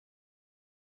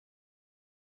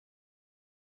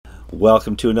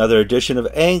Welcome to another edition of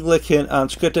Anglican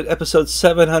Unscripted, episode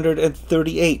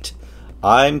 738.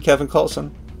 I'm Kevin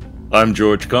Coulson. I'm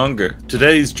George Conger.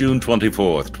 Today's June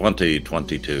 24th,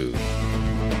 2022.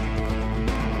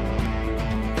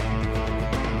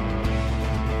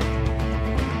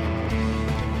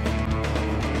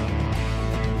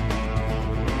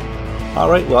 All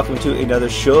right, welcome to another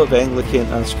show of Anglican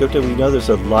Unscripted. We know there's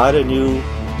a lot of new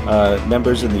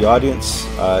members in the audience.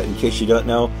 In case you don't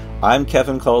know, I'm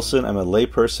Kevin Coulson. I'm a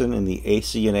layperson in the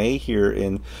ACNA here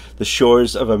in the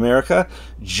shores of America.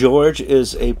 George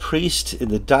is a priest in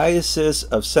the Diocese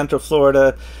of Central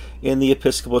Florida in the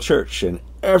Episcopal Church. And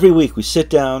every week we sit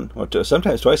down, or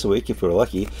sometimes twice a week if we're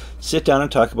lucky, sit down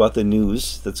and talk about the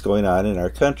news that's going on in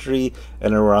our country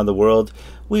and around the world.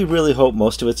 We really hope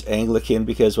most of it's Anglican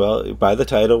because, well, by the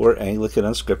title, we're Anglican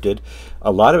Unscripted.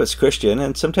 A lot of it's Christian,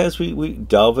 and sometimes we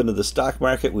delve into the stock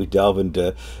market, we delve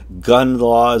into gun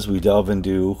laws, we delve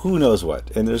into who knows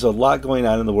what. And there's a lot going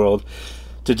on in the world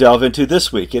to delve into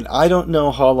this week. And I don't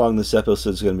know how long this episode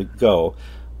is going to go,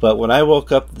 but when I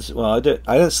woke up, I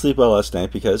didn't sleep well last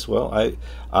night because, well,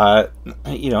 I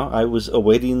was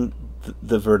awaiting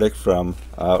the verdict from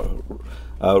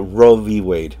Roe v.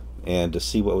 Wade, and to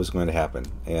see what was going to happen.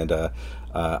 And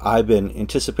I've been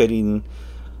anticipating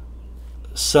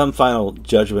some final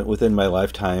judgment within my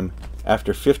lifetime.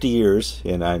 After 50 years,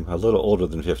 and I'm a little older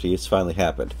than 50, it's finally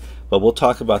happened. But we'll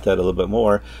talk about that a little bit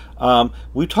more.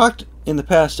 We talked in the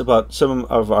past about some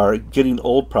of our getting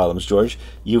old problems, George.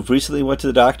 You've recently went to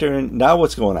the doctor, and now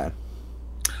what's going on?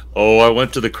 Oh, I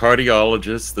went to the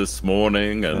cardiologist this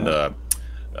morning, and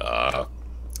I've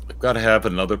got to have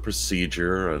another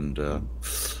procedure, and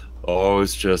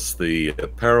it's just the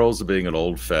perils of being an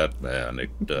old fat man.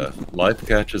 Life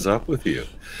catches up with you.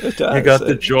 It does. You got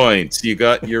the joints, you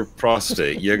got your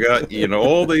prostate, you got,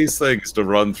 all these things to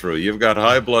run through. You've got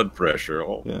high blood pressure,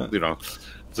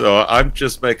 So I'm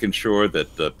just making sure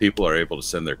that people are able to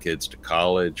send their kids to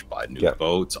college, buy new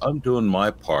boats. I'm doing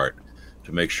my part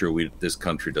to make sure this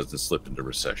country doesn't slip into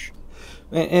recession.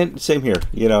 And same here.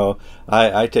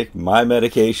 I take my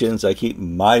medications. I keep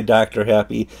my doctor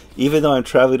happy. Even though I'm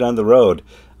traveling on the road,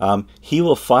 he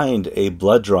will find a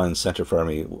blood drawing center for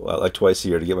me like twice a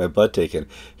year to get my blood taken.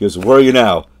 He goes, "Where are you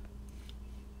now?"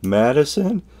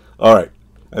 "Madison." "All right.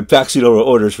 I'm faxing over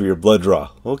orders for your blood draw."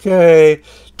 "Okay."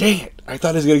 Dang it. I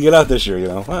thought he was going to get out this year,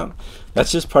 Well,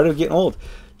 that's just part of getting old.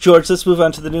 George, let's move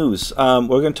on to the news. We're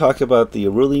going to talk about the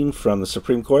ruling from the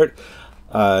Supreme Court.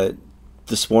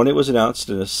 This morning it was announced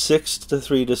in a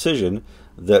 6-3 decision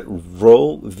that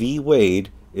Roe v. Wade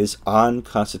is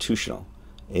unconstitutional.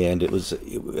 And it was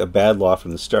a bad law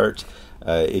from the start.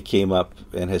 It came up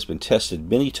and has been tested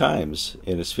many times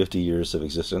in its 50 years of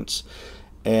existence.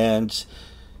 And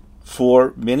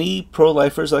for many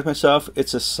pro-lifers like myself,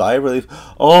 it's a sigh of relief.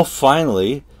 Oh,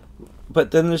 finally.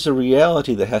 But then there's a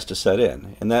reality that has to set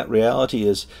in. And that reality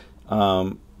is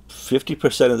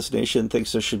 50% of this nation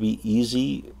thinks there should be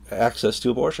easy access to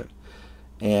abortion,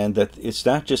 and that it's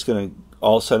not just going to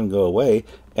all of a sudden go away.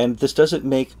 And this doesn't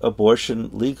make abortion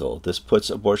legal. This puts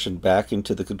abortion back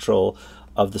into the control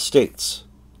of the states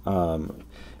and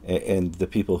the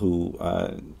people who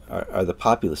are the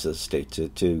populace of the state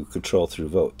to control through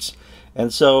votes.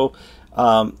 And so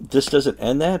this doesn't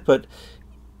end that, but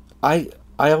I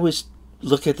always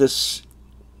look at this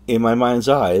in my mind's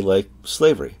eye like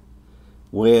slavery.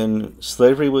 When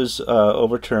slavery was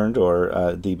overturned,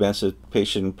 or the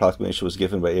Emancipation Proclamation was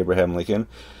given by Abraham Lincoln,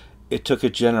 it took a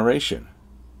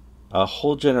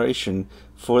whole generation,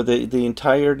 for the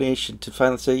entire nation to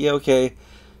finally say, yeah, okay,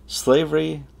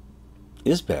 slavery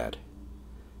is bad.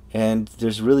 And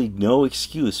there's really no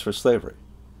excuse for slavery.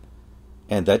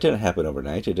 And that didn't happen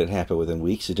overnight. It didn't happen within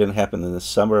weeks. It didn't happen in the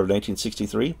summer of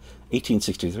 1863.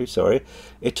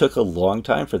 It took a long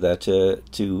time for that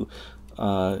to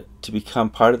become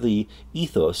part of the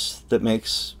ethos that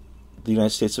makes the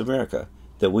United States of America.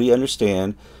 That we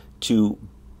understand to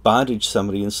bondage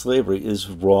somebody in slavery is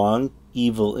wrong,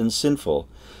 evil, and sinful.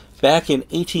 Back in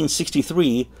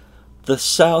 1863, the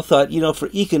South thought, for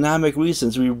economic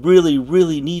reasons, we really,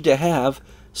 really need to have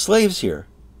slaves here.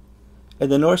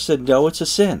 And the North said, no, it's a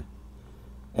sin.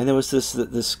 And there was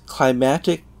this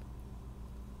climatic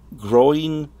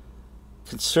growing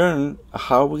concern,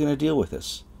 how are we going to deal with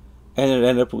this? And it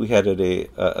ended up we had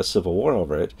a civil war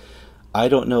over it. I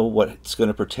don't know what's going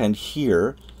to pretend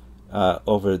here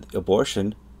over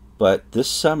abortion, but this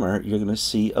summer you're going to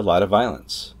see a lot of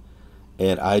violence.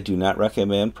 And I do not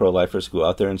recommend pro-lifers go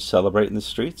out there and celebrate in the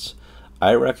streets.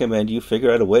 I recommend you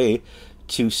figure out a way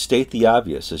to state the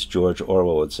obvious, as George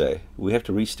Orwell would say. We have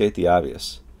to restate the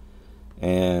obvious.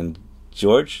 And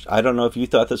George, I don't know if you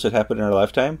thought this would happen in our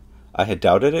lifetime. I had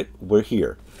doubted it. We're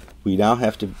here. We now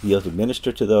have to be able to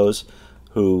minister to those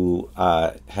who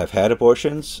have had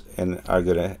abortions and are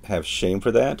going to have shame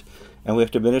for that. And we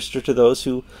have to minister to those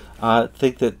who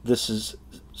think that this is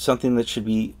something that should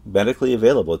be medically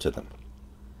available to them.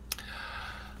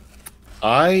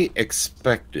 I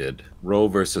expected Roe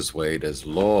versus Wade as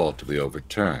law to be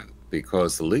overturned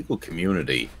because the legal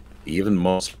community, even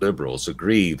most liberals,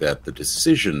 agree that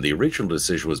the original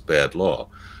decision was bad law.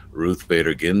 Ruth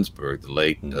Bader Ginsburg, the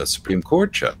late Supreme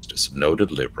Court justice,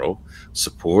 noted liberal,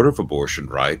 supporter of abortion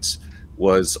rights,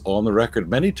 was on the record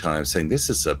many times saying this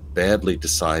is a badly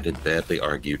decided, badly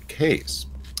argued case.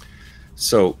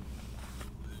 So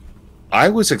I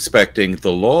was expecting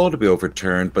the law to be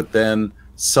overturned, but then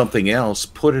something else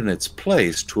put in its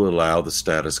place to allow the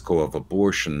status quo of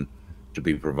abortion to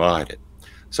be provided.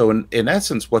 So in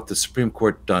essence, what the Supreme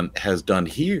Court has done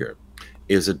here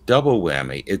is a double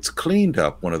whammy. It's cleaned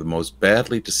up one of the most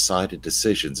badly decided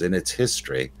decisions in its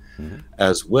history,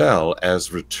 as well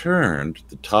as returned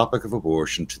the topic of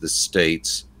abortion to the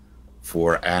states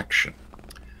for action.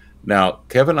 Now,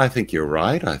 Kevin, I think you're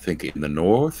right. I think in the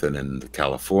North and in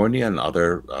California and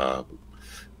other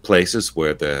places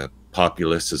where the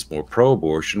populace is more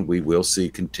pro-abortion, we will see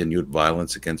continued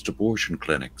violence against abortion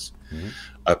clinics.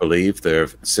 I believe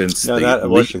since not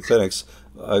abortion clinics,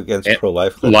 against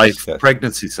pro-life clinics.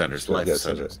 Pregnancy centers, life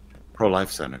centers,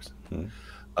 pro-life centers.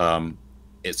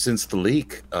 Since the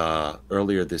leak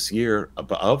earlier this year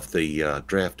of the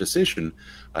draft decision,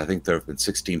 I think there have been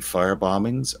 16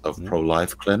 firebombings of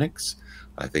pro-life clinics.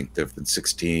 I think there have been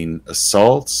 16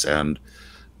 assaults, and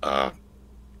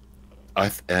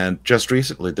just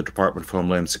recently, the Department of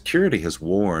Homeland Security has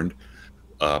warned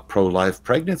pro-life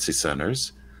pregnancy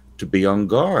centers to be on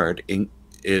guard in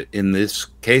this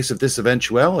case of this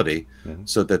eventuality,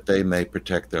 so that they may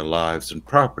protect their lives and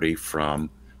property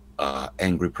from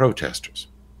angry protesters.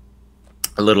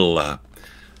 A little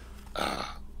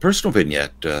personal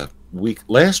vignette.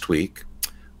 Last week,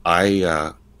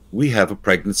 we have a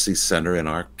pregnancy center in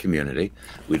our community.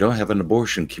 We don't have an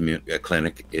abortion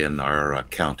clinic in our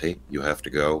county. You have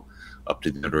to go up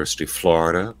to the University of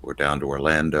Florida or down to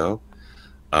Orlando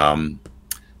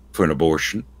for an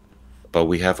abortion. But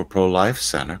we have a pro-life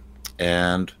center.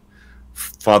 And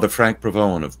Father Frank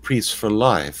Pavone of Priests for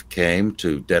Life came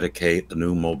to dedicate a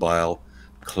new mobile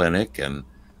clinic. And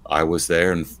I was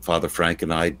there, and Father Frank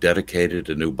and I dedicated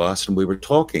a new bus. And we were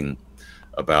talking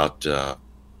about the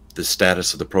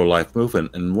status of the pro-life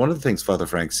movement. And one of the things Father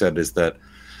Frank said is that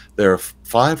there are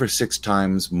 5 or 6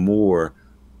 times more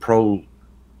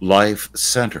pro-life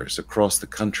centers across the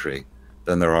country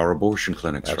than there are abortion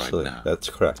clinics right now. That's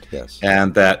correct, yes.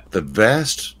 And that the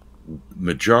vast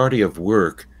majority of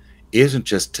work isn't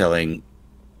just telling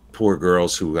poor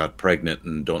girls who got pregnant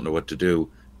and don't know what to do,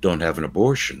 don't have an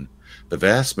abortion. The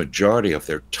vast majority of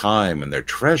their time and their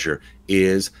treasure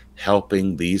is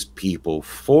helping these people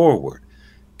forward,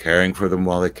 caring for them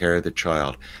while they carry the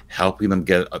child, helping them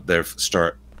get their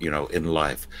start, in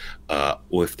life.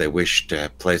 Or if they wish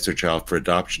to place their child for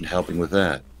adoption, helping with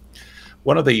that.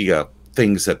 One of the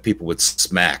things that people would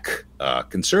smack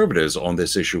conservatives on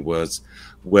this issue was,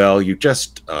 well, you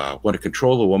just want to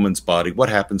control a woman's body. What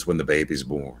happens when the baby's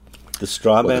born? The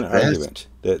straw man argument.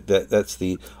 That's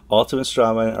the ultimate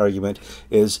straw man argument,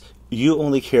 is you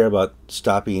only care about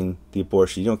stopping the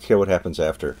abortion. You don't care what happens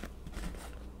after.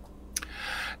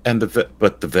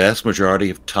 But the vast majority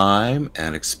of time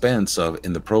and expense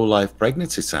in the pro-life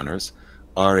pregnancy centers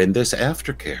are in this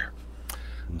aftercare.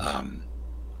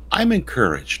 I'm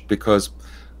encouraged because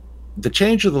the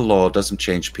change of the law doesn't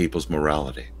change people's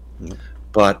morality.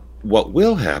 But what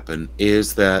will happen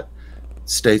is that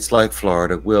states like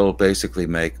Florida will basically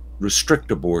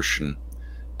restrict abortion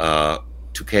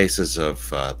to cases of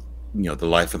the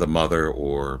life of the mother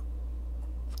or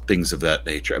things of that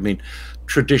nature. I mean,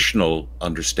 traditional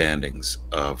understandings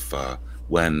of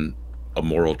when a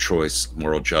moral choice,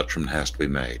 moral judgment has to be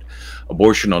made.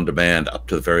 Abortion on demand up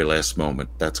to the very last moment,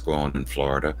 that's going on in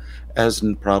Florida, as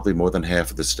in probably more than half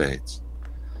of the states.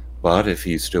 But if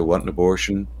you still want an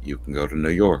abortion, you can go to New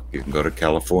York, you can go to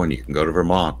California, you can go to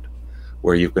Vermont,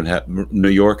 where you can have New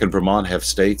York and Vermont have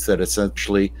states that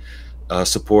essentially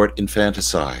support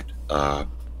infanticide.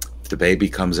 If the baby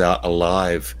comes out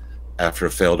alive after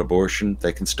a failed abortion,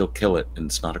 they can still kill it, and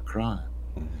it's not a crime.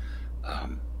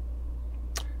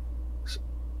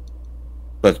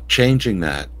 But changing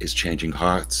that is changing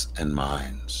hearts and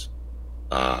minds,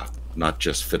 not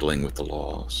just fiddling with the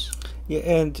laws. Yeah,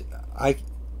 and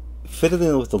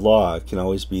fiddling with the law can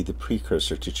always be the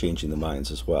precursor to changing the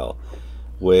minds as well.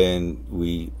 When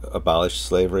we abolished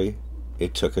slavery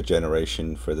it took a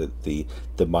generation for the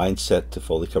mindset to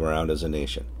fully come around as a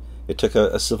nation. It took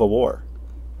a civil war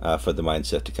for the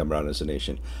mindset to come around as a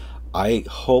nation. I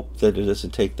hope that it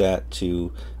doesn't take that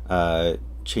to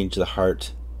change the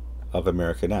heart of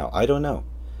America now. I don't know.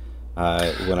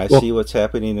 When I see what's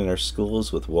happening in our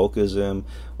schools with wokeism,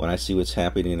 when I see what's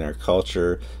happening in our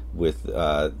culture with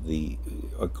the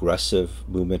aggressive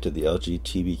movement of the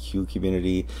LGBTQ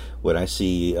community, when I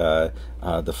see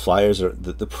the flyers, or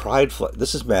the pride fly,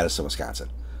 this is Madison, Wisconsin,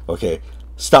 okay,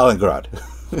 Stalingrad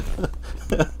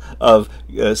of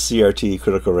CRT,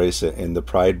 critical race, and the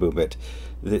pride movement.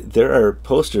 There are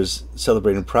posters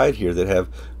celebrating pride here that have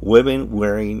women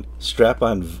wearing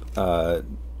strap-on, I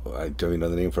don't even know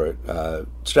the name for it,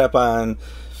 strap-on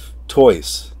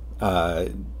toys,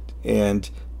 and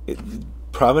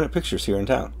prominent pictures here in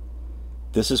town.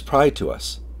 This is pride to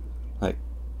us. Like,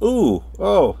 ooh,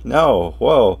 oh, no,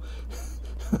 whoa.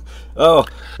 Oh,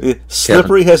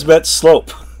 slippery has met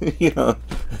slope.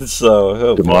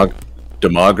 So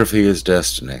demography is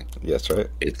destiny. Yes, right.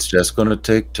 It's just going to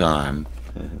take time,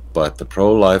 but the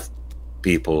pro-life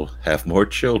people have more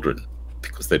children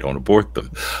because they don't abort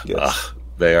them. Yes.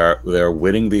 They're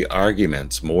winning the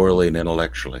arguments morally and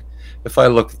intellectually. If I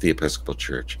look at the Episcopal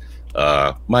Church,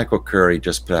 Michael Curry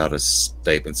just put out a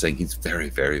statement saying he's very,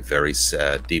 very, very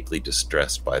sad, deeply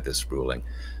distressed by this ruling.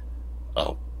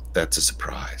 Oh, that's a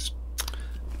surprise.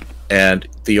 And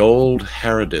the old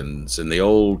harridans and the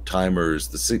old timers,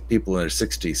 the people in their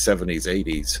 60s,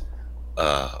 70s,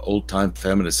 80s, old-time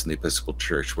feminists in the Episcopal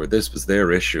Church, where this was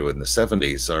their issue in the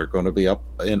 70s, are going to be up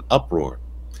in uproar.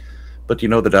 But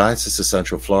the Diocese of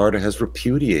Central Florida has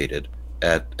repudiated,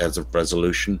 as a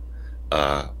resolution,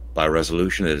 by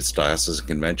resolution at its diocesan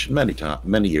convention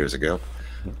many years ago,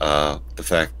 the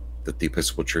fact that the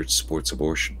Episcopal Church supports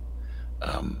abortion.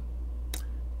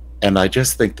 And I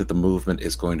just think that the movement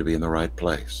is going to be in the right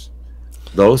place.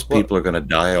 Those people are going to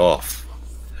die off,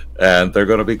 and they're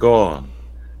going to be gone.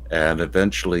 And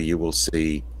eventually you will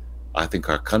see, I think,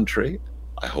 our country,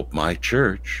 I hope my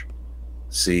church,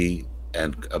 see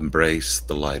and embrace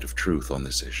the light of truth on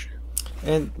this issue.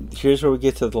 And here's where we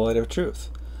get to the light of truth.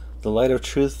 The light of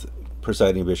truth,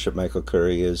 Presiding Bishop Michael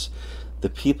Curry, is the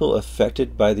people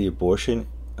affected by the abortion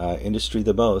industry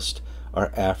the most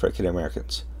are African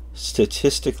Americans.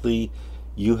 Statistically,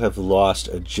 you have lost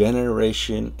a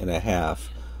generation and a half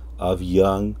of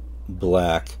young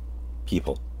black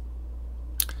people.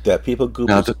 That people group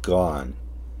is gone.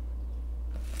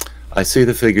 I see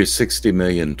the figure 60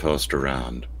 million tossed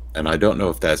around, and I don't know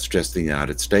if that's just the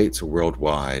United States or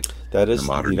worldwide. That is,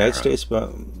 the United States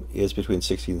is between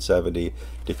 60 and 70,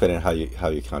 depending on how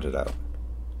you count it out.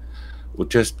 Well,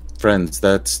 just friends,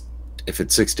 if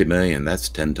it's 60 million, that's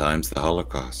 10 times the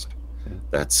Holocaust. Yeah.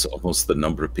 That's almost the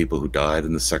number of people who died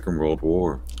in the Second World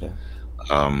War. Yeah.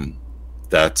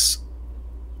 That's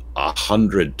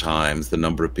 100 times the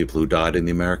number of people who died in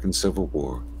the American Civil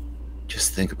War.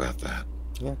 Just think about that.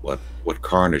 Yeah. What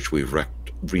carnage we've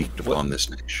wreaked upon this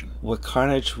nation. What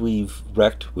carnage we've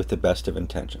wreaked with the best of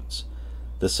intentions.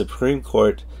 The Supreme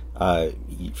Court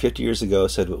 50 years ago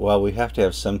said, well, we have to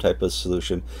have some type of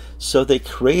solution. So they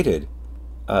created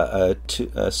a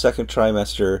second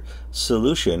trimester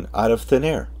solution out of thin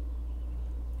air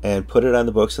and put it on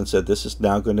the books and said, this is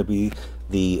now going to be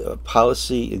the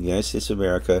policy in the United States of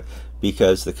America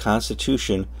because the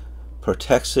Constitution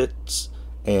protects it,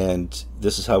 and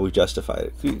this is how we justify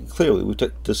it. Clearly, we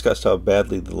discussed how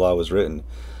badly the law was written,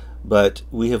 but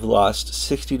we have lost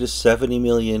 60 to 70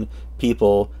 million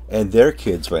people and their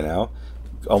kids by now,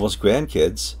 almost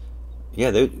grandkids.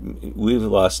 Yeah, we've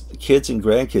lost kids and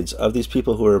grandkids of these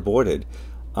people who are aborted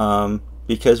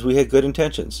because we had good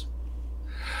intentions.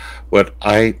 What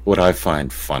I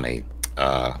find funny,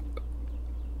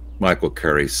 Michael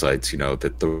Curry cites,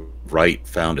 that the right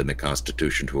found in the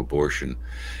Constitution to abortion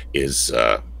is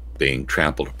being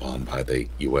trampled upon by the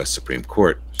U.S. Supreme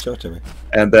Court. Show it to me.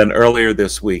 And then earlier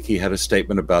this week, he had a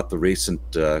statement about the recent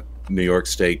New York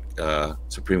State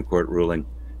Supreme Court ruling,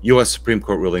 U.S. Supreme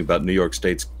Court ruling about New York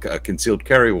State's concealed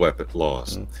carry weapon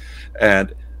laws,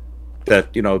 and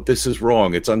that this is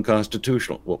wrong, it's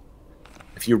unconstitutional. Well,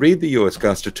 if you read the U.S.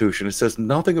 Constitution, it says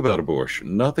nothing about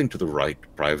abortion, nothing to the right to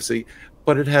privacy,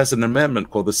 but it has an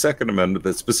amendment called the Second Amendment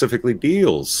that specifically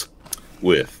deals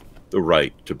with the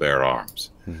right to bear arms.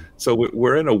 So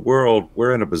we're in a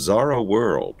bizarro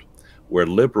world where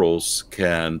liberals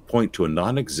can point to a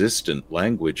non-existent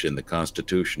language in the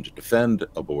Constitution to defend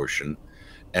abortion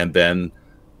and then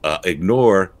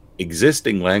ignore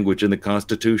existing language in the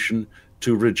Constitution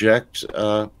to reject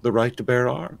the right to bear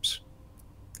arms.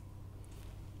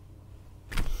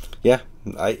 Yeah,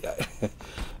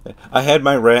 I had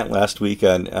my rant last week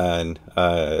on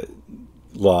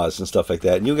laws and stuff like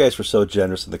that, and you guys were so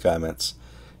generous in the comments.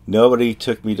 Nobody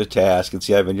took me to task and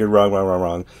said, Ivan, you're wrong, wrong, wrong,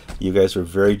 wrong. You guys were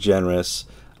very generous,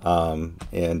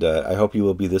 and I hope you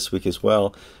will be this week as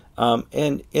well.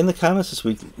 And in the comments this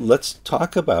week, let's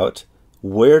talk about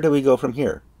where do we go from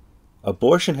here.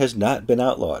 Abortion has not been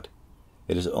outlawed.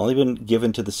 It has only been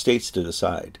given to the states to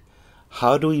decide.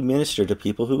 How do we minister to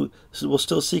people who will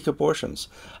still seek abortions?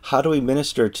 How do we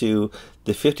minister to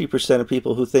the 50% of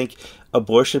people who think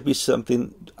abortion should be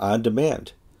something on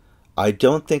demand? I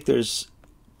don't think there's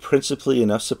principally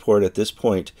enough support at this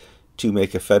point to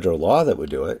make a federal law that would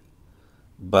do it,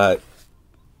 but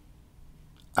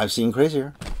I've seen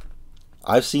crazier.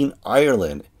 I've seen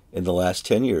Ireland in the last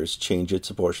 10 years change its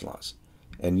abortion laws.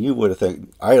 And you would have thought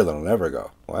Ireland will never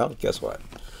go. Well, guess what?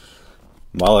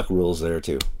 Moloch rules there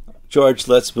too. George,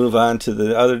 let's move on to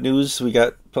the other news we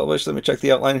got published. Let me check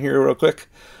the outline here real quick.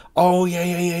 Oh,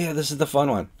 yeah. This is the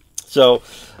fun one. So,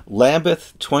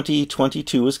 Lambeth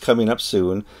 2022 is coming up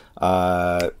soon.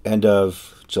 End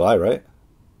of July, right?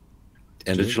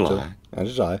 End of July. End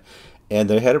of July. And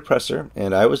they had a presser,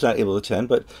 and I was not able to attend,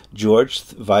 but George,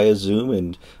 via Zoom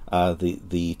and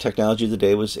the technology of the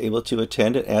day, was able to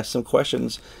attend and ask some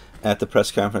questions at the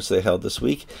press conference they held this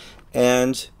week.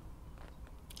 And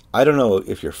I don't know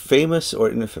if you're famous or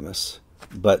infamous,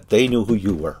 but they knew who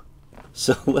you were.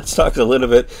 So let's talk a little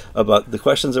bit about the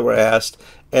questions that were asked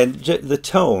and the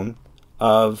tone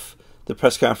of the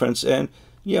press conference and,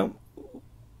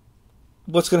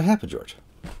 what's going to happen, George.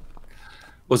 It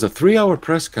was a 3-hour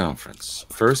press conference.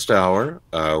 First hour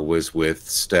was with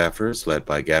staffers led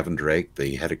by Gavin Drake,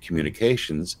 the head of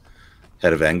communications,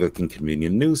 head of Anglican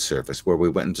Communion News Service, where we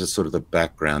went into sort of the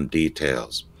background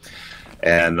details.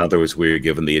 And in other words, we were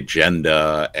given the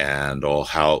agenda and all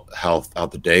how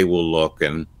the day will look.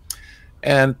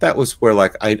 And that was where,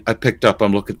 like, I picked up,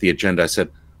 I'm looking at the agenda. I said,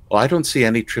 well, I don't see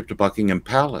any trip to Buckingham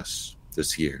Palace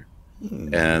this year.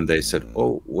 And they said,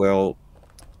 oh, well,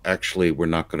 actually, we're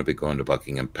not going to be going to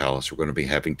Buckingham Palace. We're going to be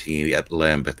having tea at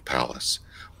Lambeth Palace.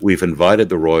 We've invited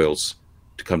the royals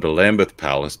to come to Lambeth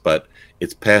Palace, but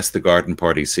it's past the garden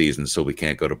party season, so we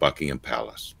can't go to Buckingham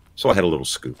Palace. So I had a little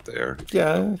scoop there.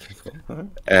 Yeah. Okay, cool. All right.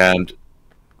 And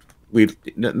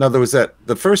in other words, that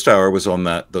the first hour was on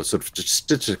the sort of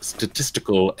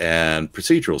statistical and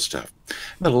procedural stuff.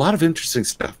 But a lot of interesting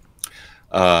stuff.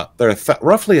 There are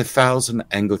roughly 1,000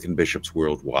 Anglican bishops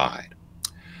worldwide.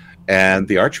 And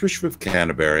the Archbishop of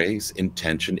Canterbury's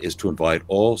intention is to invite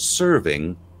all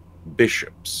serving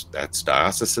bishops, that's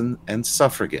diocesan and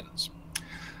suffragans.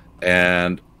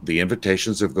 And the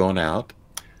invitations have gone out,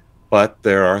 but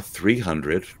there are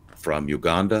 300 from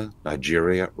Uganda,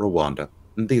 Nigeria, Rwanda,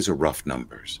 and these are rough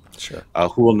numbers, sure,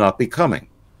 who will not be coming.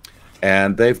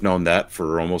 And they've known that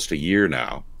for almost a year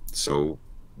now, so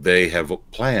they have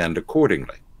planned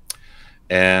accordingly.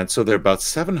 And so there are about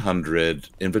 700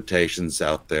 invitations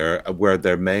out there where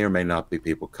there may or may not be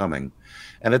people coming.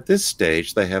 And at this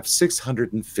stage, they have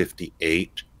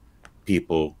 658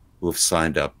 people who have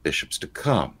signed up bishops to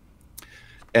come.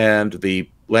 And the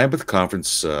Lambeth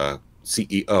Conference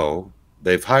CEO,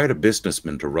 they've hired a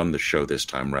businessman to run the show this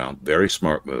time around. Very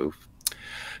smart move.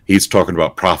 He's talking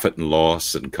about profit and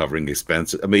loss and covering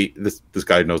expenses. I mean, this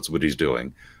guy knows what he's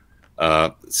doing.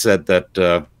 Said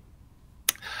that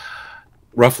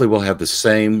roughly we'll have the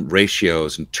same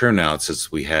ratios and turnouts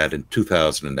as we had in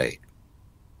 2008.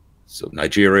 So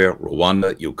Nigeria,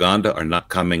 Rwanda, Uganda are not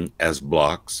coming as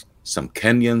blocks. Some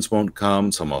Kenyans won't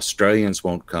come. Some Australians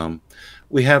won't come.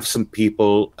 We have some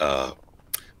people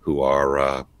who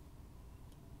are,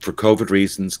 for COVID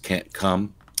reasons, can't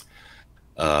come.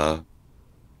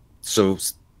 So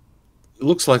it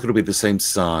looks like it'll be the same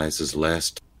size as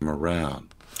last time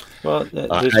around. Well,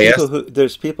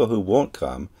 there's people who won't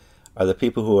come. Are the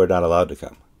people who are not allowed to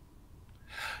come?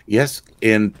 Yes.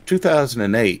 In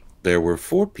 2008, there were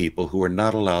 4 people who were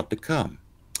not allowed to come,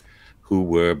 who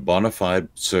were bona fide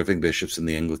serving bishops in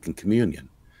the Anglican Communion.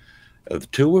 The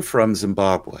 2 were from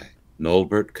Zimbabwe,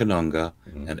 Nolbert Kanunga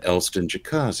and Elston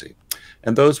Jakazi.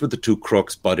 And those were the 2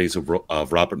 crooks, buddies of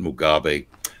Robert Mugabe,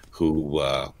 who,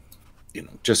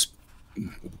 just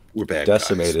were bad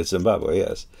decimated guys. Zimbabwe,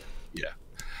 yes. Yeah.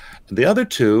 And the other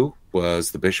 2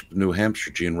 was the Bishop of New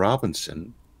Hampshire, Gene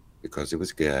Robinson, because he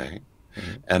was gay,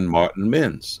 and Martin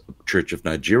Minns, a Church of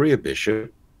Nigeria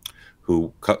bishop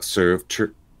who served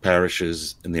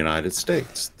parishes in the United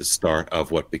States, the start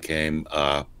of what became,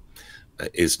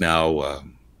 is now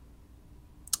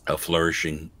a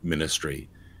flourishing ministry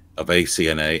of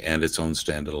ACNA and its own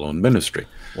standalone ministry.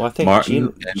 Well, I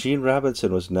think Gene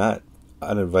Robinson was not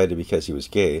uninvited because he was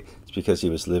gay. It's because he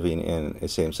was living in a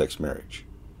same-sex marriage.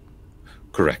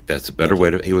 Correct. That's a better way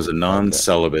to. He was a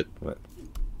non-celibate. Okay.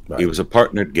 Right. He was a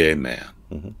partnered gay man.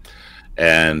 Mm-hmm.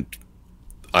 And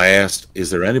I asked, is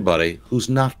there anybody who's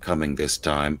not coming this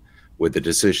time with the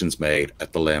decisions made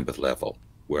at the Lambeth level,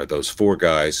 where those 4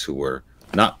 guys who were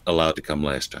not allowed to come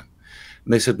last time?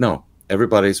 And they said, no,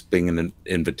 everybody's being an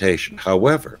invitation.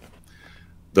 However,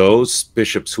 those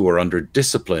bishops who are under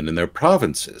discipline in their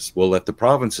provinces will let the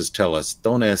provinces tell us,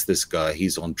 don't ask this guy,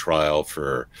 he's on trial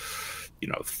for,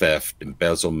 theft,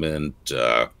 embezzlement,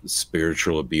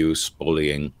 spiritual abuse,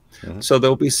 bullying. Mm-hmm. So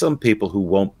there'll be some people who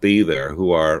won't be there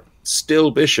who are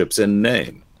still bishops in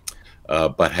name,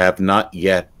 but have not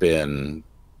yet been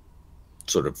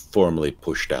sort of formally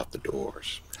pushed out the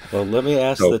doors. Well, let me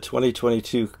ask the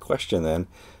 2022 question then.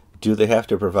 Do they have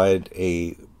to provide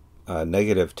a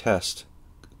negative test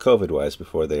COVID-wise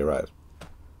before they arrive?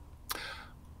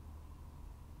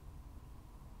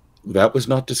 That was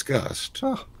not discussed.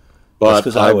 Oh.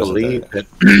 But I believe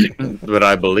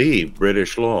I believe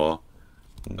British law,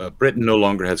 Britain no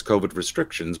longer has COVID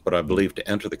restrictions, but I believe to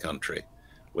enter the country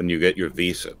when you get your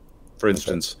visa. For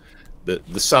instance, the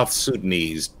South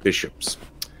Sudanese bishops,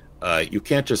 you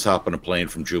can't just hop on a plane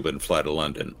from Juba and fly to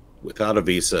London. Without a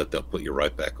visa, they'll put you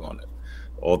right back on it.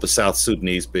 All the South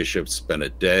Sudanese bishops spent a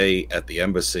day at the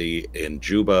embassy in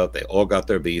Juba. They all got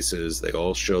their visas. They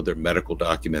all showed their medical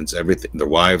documents, everything. Their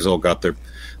wives all got their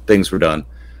things were done.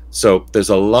 So there's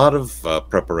a lot of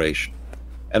preparation.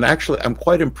 And actually, I'm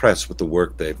quite impressed with the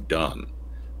work they've done.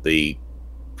 The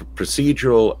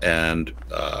procedural and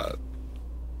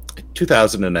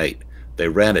 2008, they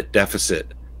ran a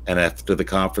deficit. And after the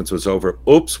conference was over,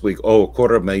 oops, we owe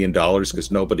 $250,000 because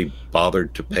nobody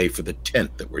bothered to pay for the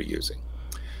tent that we're using.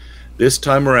 This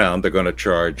time around, they're going to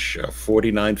charge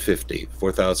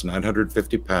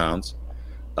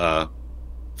 £4,950.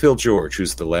 Phil George,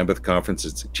 who's the Lambeth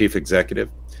Conference's chief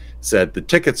executive, said the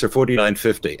tickets are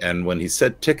 $4,950, and when he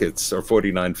said tickets are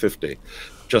 $4,950,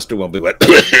 Justin Welby went,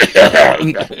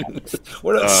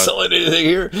 we're not selling anything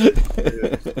here.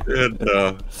 And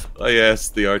I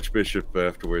asked the Archbishop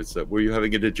afterwards, were you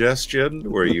having indigestion?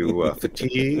 Were you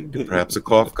fatigued? Perhaps a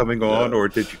cough coming on? Or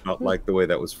did you not like the way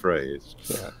that was phrased?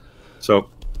 Yeah. So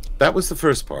that was the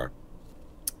first part.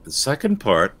 The second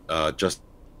part, just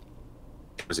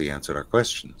as he answered our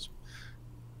questions,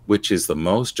 which is the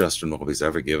most Justin Welby's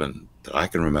ever given that I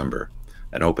can remember,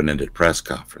 an open-ended press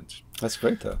conference. That's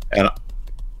great, though. And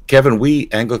Kevin, we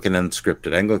Anglican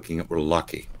Unscripted, Anglican were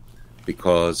lucky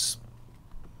because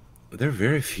there are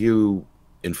very few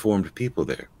informed people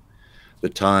there. The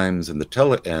Times and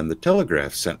the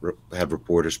Telegraph had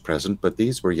reporters present, but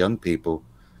these were young people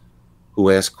who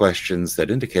asked questions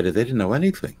that indicated they didn't know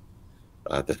anything.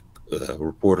 The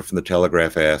reporter from the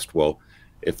Telegraph asked, well,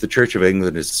 if the Church of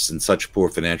England is in such poor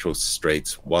financial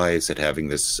straits, why is it having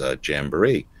this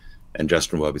jamboree? And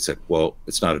Justin Welby said, well,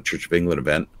 it's not a Church of England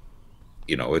event.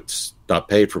 It's not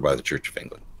paid for by the Church of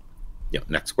England.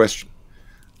 Next question.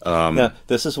 Now,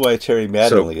 this is why Terry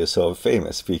Mattingly is so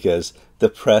famous, because the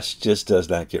press just does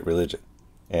not get religion.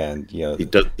 And, he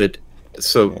does,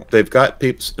 they've got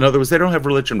people, in other words, they don't have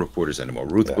religion reporters anymore.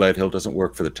 Ruth Gladhill doesn't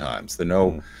work for the Times. They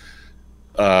know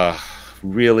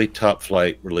really top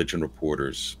flight religion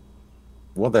reporters.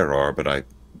 Well, there are, but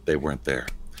they weren't there.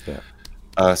 Yeah.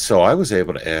 So I was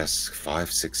able to ask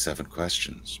 5, 6, 7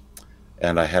 questions.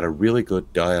 And I had a really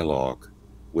good dialogue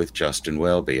with Justin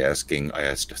Welby. I asked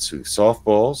Sue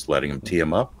softballs, letting him tee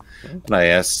him up. And I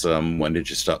asked when did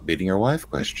you stop beating your wife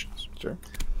questions. Sure.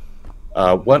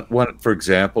 One, for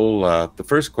example, the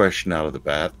first question out of the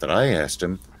bat that I asked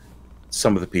him,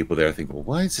 some of the people there think, well,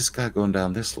 why is this guy going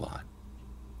down this line?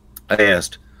 I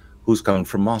asked, who's coming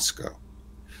from Moscow?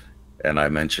 And I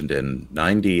mentioned in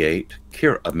 98,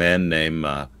 a man named,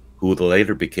 who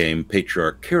later became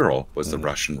Patriarch Kirill, was the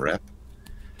Russian rep.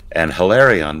 And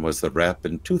Hilarion was the rep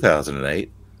in 2008.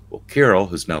 Well, Kirill,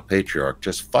 who's now Patriarch,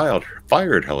 just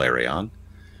fired Hilarion.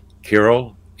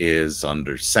 Kirill is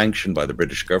under sanction by the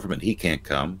British government. He can't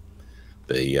come.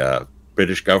 The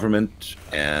British government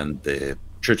and the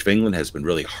Church of England has been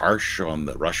really harsh on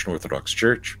the Russian Orthodox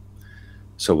Church.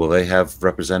 So will they have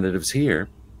representatives here?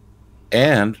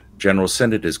 And General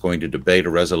Synod is going to debate a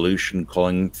resolution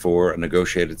calling for a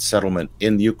negotiated settlement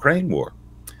in the Ukraine war.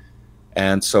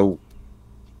 And so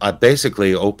I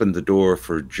basically opened the door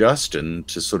for Justin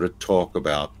to sort of talk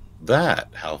about that,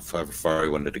 however far he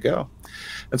wanted to go.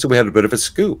 And so we had a bit of a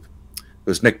scoop. It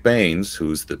was Nick Baines,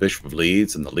 who's the Bishop of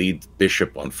Leeds and the lead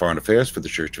bishop on foreign affairs for the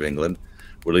Church of England,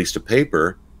 released a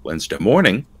paper Wednesday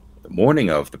morning, the morning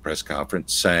of the press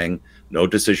conference, saying no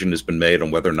decision has been made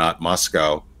on whether or not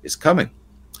Moscow is coming.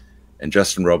 And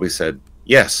Justin Welby said,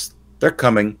 yes, they're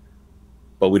coming,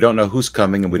 but we don't know who's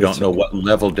coming, and we don't know what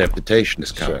level deputation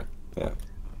is coming. Sure. Yeah.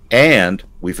 And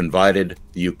we've invited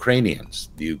the Ukrainians,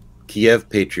 the Kiev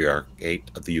Patriarchate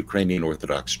of the Ukrainian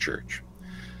Orthodox Church,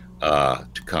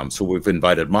 to come. So we've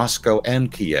invited Moscow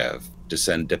and Kiev to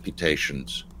send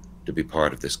deputations to be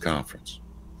part of this conference.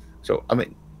 So, I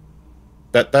mean,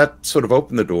 that sort of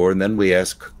opened the door, and then we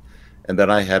asked, and then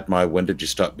I had my "when did you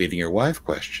stop beating your wife"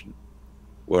 question,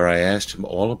 where I asked him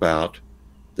all about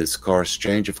this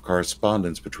exchange of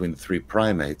correspondence between the three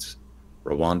primates,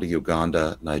 Rwanda,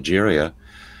 Uganda, Nigeria,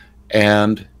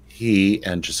 and he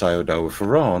and Josiah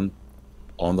Dawa-Faron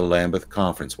on the Lambeth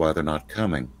Conference, why they're not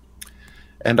coming.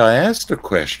 And I asked a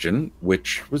question,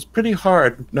 which was pretty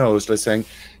hard-nosed, by saying,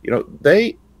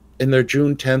 they, in their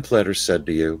June 10th letter, said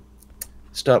to you,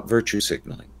 stop virtue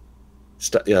signaling.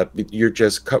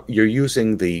 You're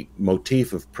using the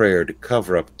motif of prayer to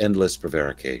cover up endless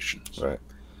prevarications. Right.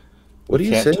 What do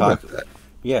you say about that?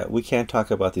 Yeah, we can't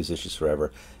talk about these issues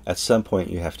forever. At some point,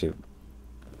 you have to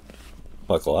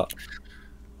buckle up.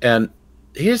 And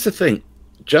here's the thing.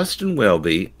 Justin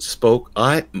Welby spoke,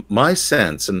 my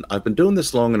sense, and I've been doing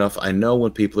this long enough, I know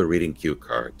when people are reading cue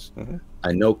cards. Mm-hmm.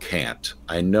 I know Kant.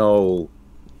 I know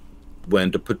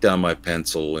when to put down my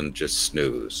pencil and just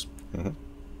snooze. Mm-hmm.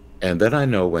 And then I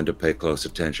know when to pay close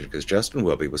attention, because Justin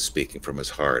Welby was speaking from his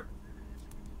heart.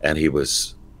 And he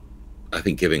was, I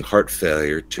think, giving heart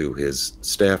failure to his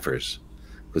staffers,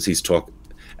 because he's talking.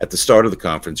 At the start of the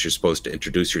conference, you're supposed to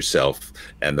introduce yourself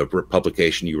and the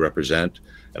publication you represent.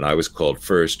 And I was called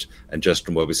first, and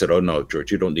Justin Welby said, "Oh no,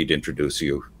 George, you don't need to introduce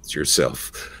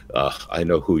yourself. I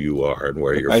know who you are and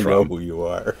where you're from." I know who you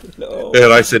are. No.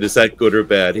 And I said, "Is that good or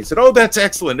bad?" He said, "Oh, that's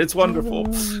excellent. It's wonderful.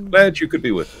 Glad you could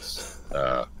be with us."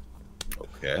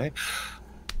 Okay.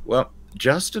 Well,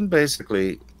 Justin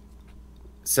basically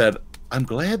said, "I'm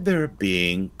glad they're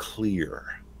being clear.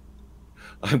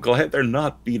 I'm glad they're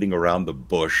not beating around the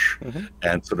bush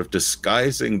and sort of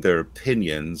disguising their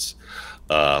opinions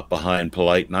behind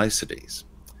polite niceties.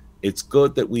 It's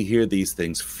good that we hear these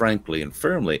things frankly and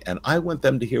firmly, and I want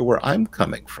them to hear where I'm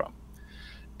coming from,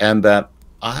 and that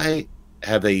I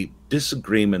have a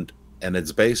disagreement, and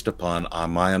it's based upon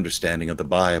my understanding of the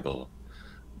Bible,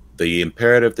 the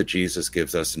imperative that Jesus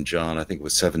gives us in John, I think it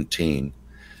was 17,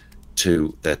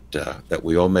 that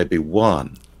we all may be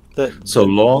one."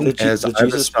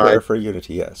 Jesus' prayer for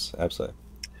unity, yes, absolutely.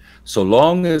 So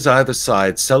long as either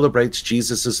side celebrates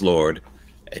Jesus as Lord,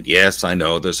 and yes, I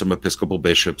know there's some Episcopal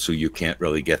bishops who you can't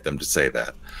really get them to say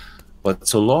that, but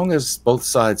so long as both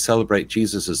sides celebrate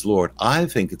Jesus as Lord, I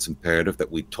think it's imperative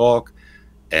that we talk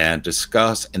and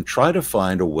discuss and try to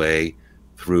find a way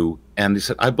through. And he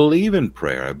said, "I believe in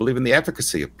prayer. I believe in the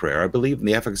efficacy of prayer. I believe in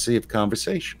the efficacy of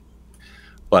conversation.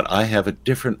 But I have a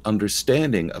different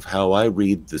understanding of how I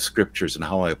read the scriptures and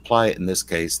how I apply it in this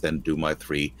case than do my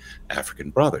three African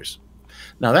brothers."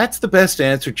 Now, that's the best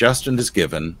answer Justin has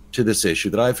given to this issue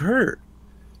that I've heard.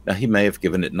 Now, he may have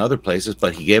given it in other places,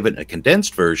 but he gave it in a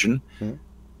condensed version. Mm-hmm.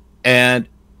 And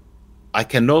I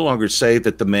can no longer say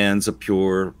that the man's a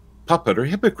pure puppet or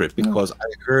hypocrite, because I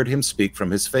heard him speak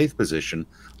from his faith position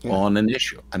on an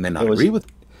issue. I may not agree with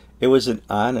it. It was an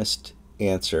honest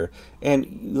answer.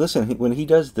 And listen, when he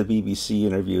does the BBC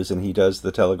interviews and he does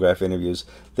the Telegraph interviews,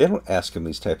 they don't ask him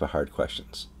these type of hard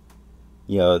questions.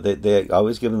 They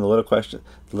always give him the little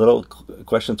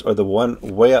questions, or the one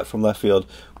way out from left field.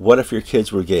 What if your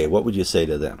kids were gay? What would you say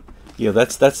to them?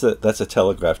 That's a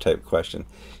Telegraph type question.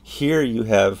 Here you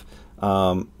have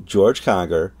George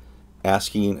Conger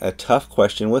asking a tough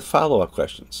question with follow-up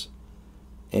questions,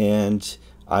 and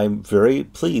I'm very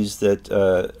pleased that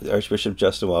Archbishop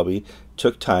Justin Welby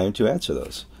took time to answer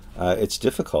those. It's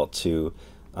difficult to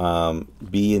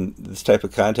be in this type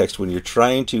of context when you're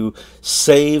trying to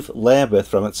save Lambeth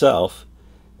from itself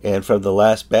and from the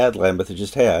last bad Lambeth it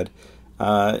just had,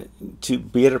 to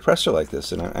be at a presser like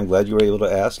this. And I'm glad you were able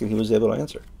to ask and he was able to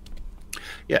answer.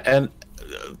 Yeah, and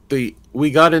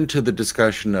we got into the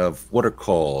discussion of what are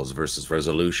calls versus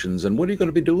resolutions and what are you going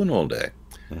to be doing all day.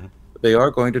 Mm-hmm. They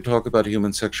are going to talk about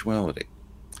human sexuality.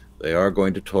 They are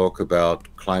going to talk about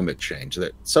climate change.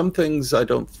 Some things I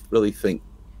don't really think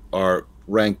are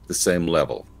ranked the same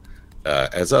level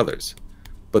as others.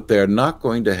 But they're not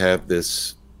going to have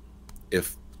this,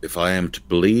 if I am to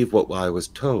believe what I was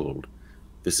told,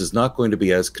 this is not going to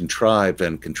be as contrived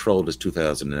and controlled as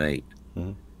 2008.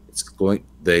 Mm-hmm.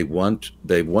 They want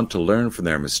to learn from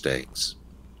their mistakes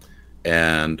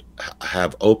and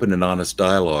have open and honest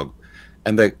dialogue.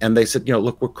 And they said,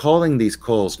 look, we're calling these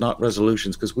calls not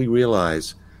resolutions because we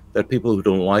realize that people who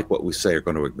don't like what we say are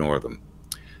going to ignore them.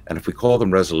 And if we call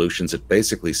them resolutions, it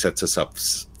basically sets us up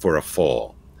for a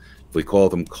fall. we call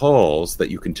them calls, that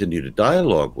you continue to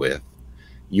dialogue with,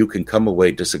 you can come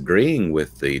away disagreeing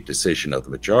with the decision of the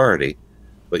majority,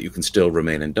 but you can still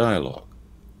remain in dialogue.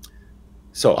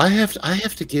 So I have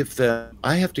to give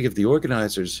the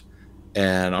organizers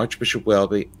and Archbishop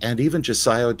Welby and even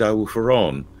Josiah Dawu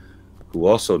Ferron, who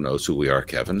also knows who we are,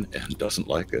 Kevin, and doesn't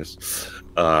like us,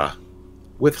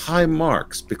 with high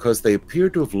marks, because they appear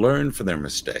to have learned from their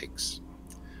mistakes,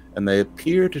 and they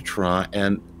appear to try,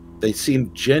 and they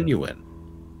seem genuine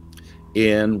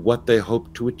in what they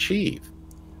hope to achieve.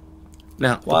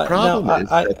 Now, the problem is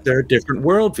that there are different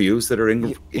worldviews that are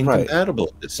incompatible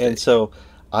at this stage. And so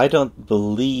I don't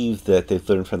believe that they've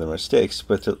learned from their mistakes,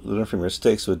 but to learn from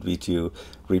mistakes would be to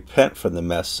repent from the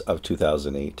mess of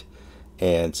 2008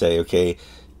 and say, okay,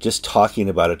 just talking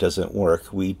about it doesn't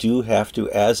work. We do have to,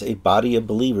 as a body of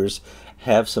believers,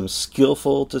 have some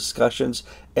skillful discussions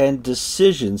and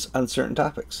decisions on certain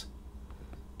topics.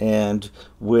 And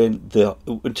when the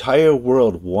entire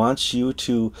world wants you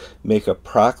to make a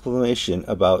proclamation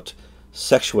about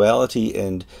sexuality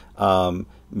and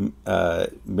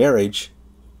marriage,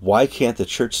 why can't the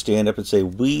church stand up and say,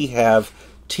 we have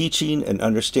teaching and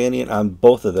understanding on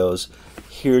both of those?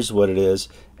 Here's what it is.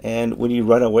 And when you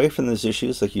run away from those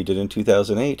issues like you did in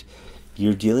 2008,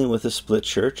 you're dealing with a split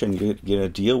church, and you're going to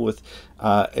deal with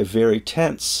a very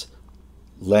tense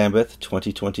Lambeth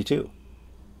 2022.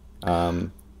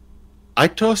 I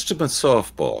tossed him a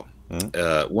softball,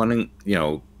 wanting,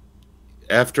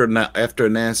 after a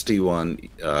nasty one,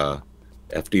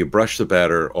 after you brush the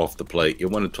batter off the plate, you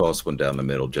want to toss one down the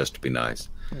middle just to be nice.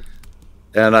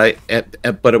 But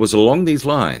it was along these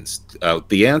lines.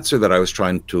 The answer that I was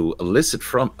trying to elicit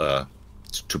from,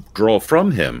 to draw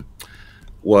from him,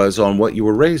 was on what you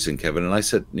were raising, Kevin. And I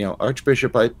said,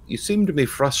 Archbishop, you seem to be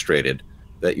frustrated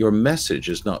that your message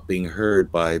is not being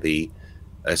heard by the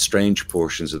strange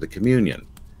portions of the communion,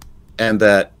 and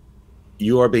that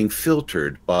you are being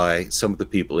filtered by some of the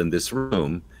people in this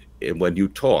room when you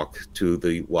talk to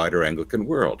the wider Anglican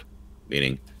world,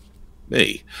 meaning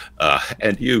me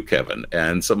and you, Kevin,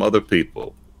 and some other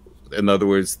people. In other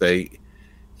words, they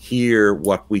hear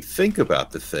what we think about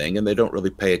the thing, and they don't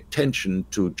really pay attention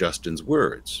to Justin's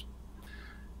words.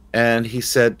 And he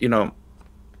said,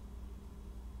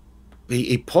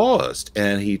 he paused,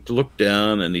 and he looked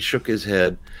down, and he shook his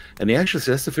head, and he actually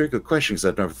said, that's a very good question, because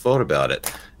I've never thought about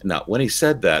it. And now, when he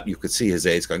said that, you could see his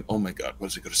aides going, oh my God, what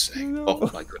is he going to say? No. Oh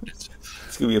my goodness.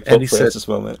 It's going to be a Pope Francis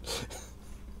moment.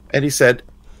 And he said,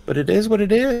 but it is what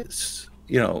it is.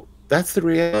 That's the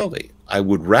reality. I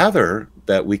would rather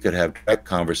that we could have direct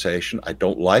conversation. I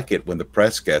don't like it when the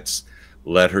press gets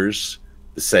letters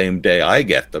the same day I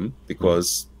get them,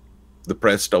 because the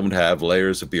press don't have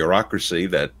layers of bureaucracy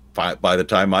that by the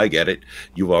time I get it,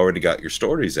 you've already got your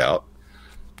stories out.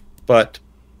 But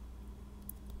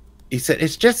he said,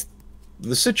 it's just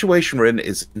the situation we're in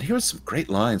is, and here's some great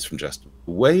lines from Justin,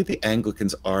 the way the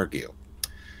Anglicans argue.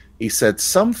 He said,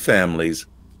 some families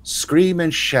scream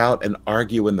and shout and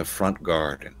argue in the front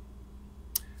garden,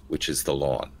 which is the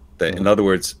lawn. In other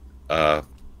words,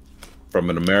 from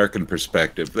an American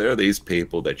perspective, there are these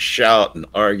people that shout and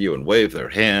argue and wave their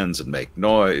hands and make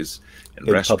noise in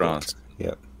restaurants.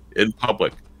 Yeah. In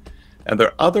public. And there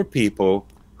are other people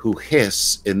who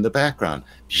hiss in the background.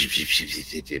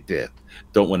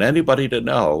 Don't want anybody to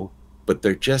know, but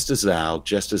they're just as loud,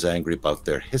 just as angry about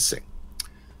their hissing.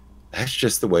 That's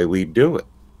just the way we do it.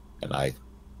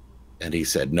 And he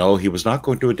said, no, he was not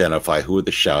going to identify who are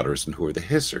the shouters and who are the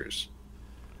hissers.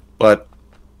 But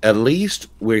at least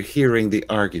we're hearing the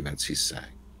arguments he's saying.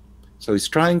 So he's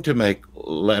trying to make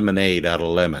lemonade out of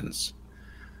lemons.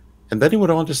 And then he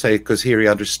went on to say, because here he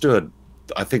understood,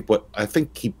 I think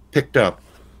he picked up,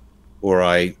 or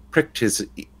I pricked his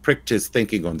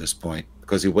thinking on this point,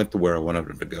 because he went to where I wanted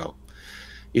him to go.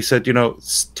 He said,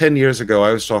 10 years ago,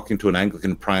 I was talking to an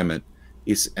Anglican primate,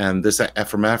 and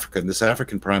from Africa, and this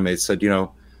African primate said,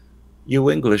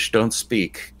 you English don't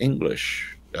speak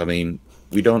English. I mean,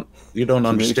 you don't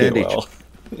understand each other.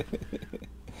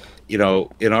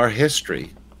 In our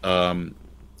history,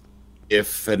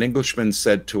 if an Englishman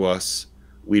said to us,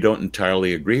 we don't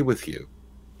entirely agree with you,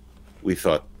 we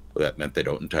thought, well, that meant they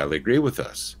don't entirely agree with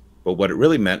us. But what it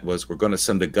really meant was, we're going to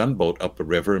send a gunboat up the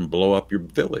river and blow up your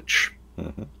village.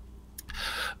 Mm-hmm.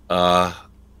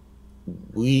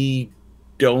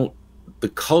 The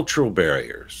cultural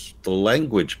barriers, the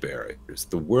language barriers,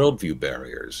 the worldview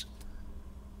barriers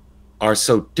are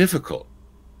so difficult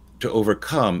to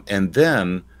overcome. And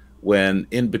then when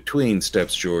in between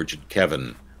steps George and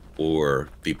Kevin, or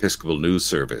the Episcopal News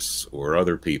Service, or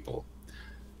other people,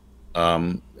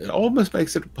 it almost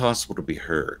makes it impossible to be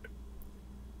heard.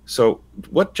 So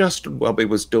what Justin Welby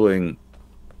was doing,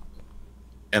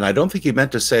 and I don't think he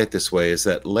meant to say it this way, is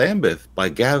that Lambeth, by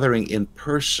gathering in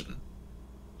person,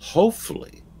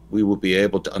 hopefully we will be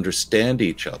able to understand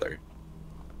each other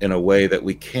in a way that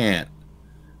we can't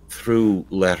through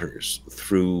letters,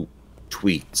 through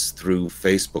tweets, through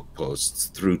Facebook posts,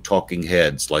 through talking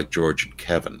heads like George and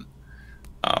Kevin.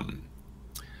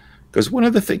 Because one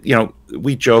of the things,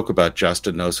 we joke about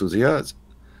Justin knows who he is.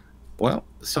 Well,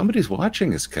 somebody's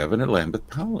watching us, Kevin, at Lambeth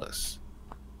Palace.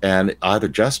 And either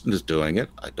Justin is doing it.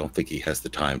 I don't think he has the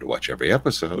time to watch every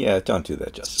episode. Yeah, don't do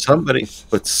that, Justin.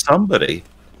 Somebody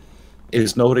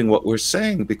is noting what we're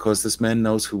saying because this man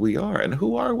knows who we are. And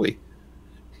who are we?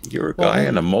 You're a guy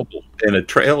in a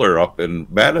trailer up in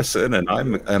Madison, and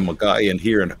I'm a guy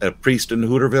a priest in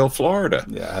Hooterville, Florida.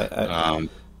 Yeah.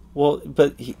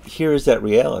 But here is that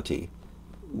reality.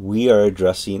 We are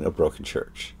addressing a broken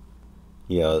church.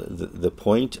 The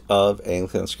point of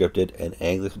Anglican Unscripted and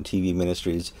Anglican TV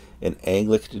Ministries and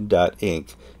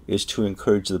Anglican.Inc. is to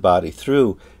encourage the body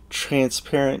through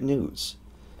transparent news.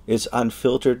 It's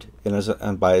unfiltered and as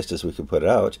unbiased as we can put it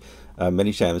out.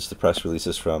 Many times the press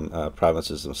releases from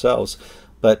provinces themselves,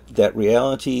 but that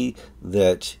reality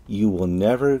that you will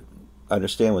never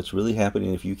understand what's really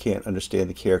happening if you can't understand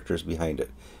the characters behind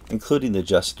it, including the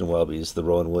Justin Welbys, the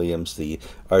Rowan Williams, the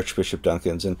Archbishop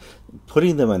Duncans, and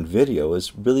putting them on video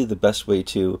is really the best way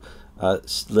to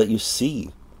let you see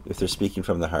if they're speaking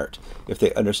from the heart, if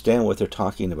they understand what they're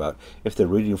talking about, if they're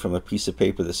reading from a piece of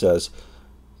paper that says,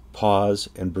 pause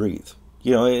and breathe.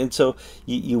 And so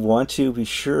you want to be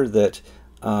sure that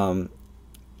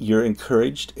you're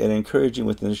encouraged and encouraging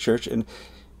within the church. And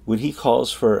when he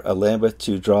calls for a Lambeth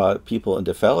to draw people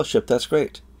into fellowship, that's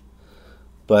great.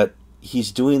 But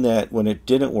he's doing that when it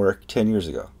didn't work 10 years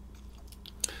ago.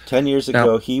 10 years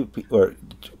ago, the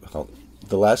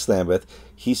last Lambeth,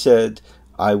 he said,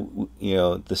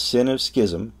 the sin of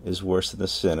schism is worse than the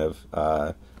sin of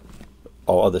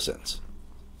all other sins.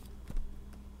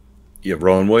 Yeah,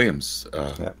 Rowan Williams.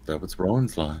 That was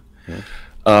Rowan's line. Yeah.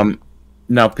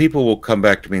 Now, people will come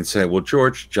back to me and say, well,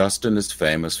 George Justin is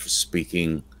famous for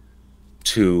speaking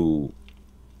to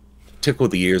tickle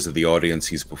the ears of the audience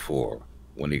he's before.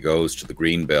 When he goes to the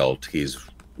Green Belt, he's,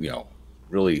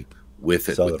 really with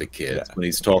it with the kids. Yeah. When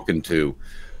he's talking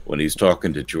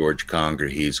to George Conger,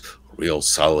 he's real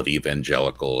solid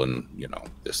evangelical and,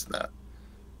 this and that.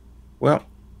 Well,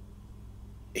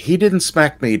 he didn't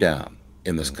smack me down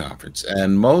in this conference,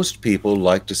 and most people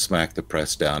like to smack the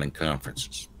press down in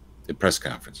press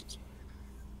conferences.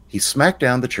 He smacked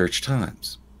down the Church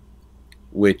Times,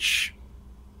 which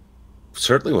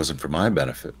certainly wasn't for my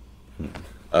benefit.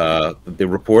 The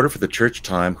reporter for the Church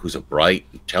Times, who's a bright,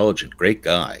 intelligent, great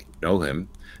guy, know him.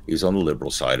 He's on the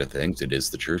liberal side of things. It is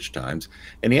the Church Times.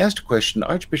 And he asked a question,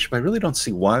 Archbishop, I really don't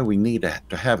see why we need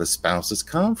to have a spouses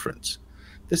conference.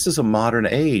 This is a modern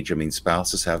age. I mean,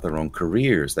 spouses have their own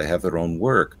careers. They have their own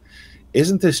work.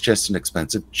 Isn't this just an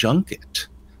expensive junket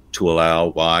to allow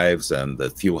wives and the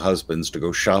few husbands to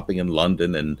go shopping in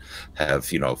London and have,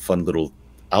 fun little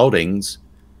outings?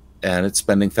 And it's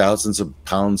spending thousands of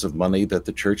pounds of money that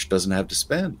the church doesn't have to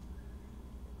spend.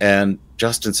 And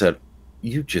Justin said,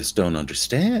 you just don't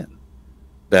understand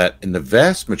that in the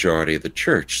vast majority of the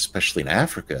church, especially in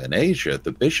Africa and Asia,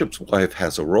 the bishop's wife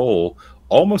has a role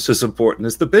almost as important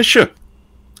as the bishop.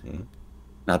 Mm-hmm.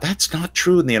 Now, that's not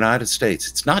true in the United States.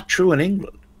 It's not true in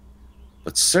England.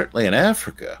 But certainly in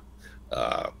Africa,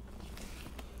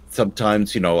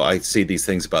 sometimes, I see these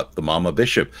things about the mama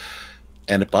bishop.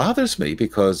 And it bothers me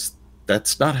because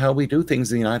that's not how we do things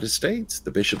in the United States.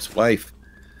 The bishop's wife.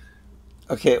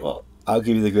 Okay, well, I'll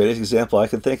give you the greatest example I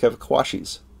can think of,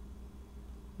 Quashies.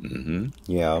 Mm-hmm.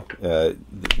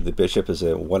 The bishop is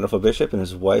a wonderful bishop, and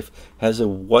his wife has a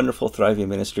wonderful, thriving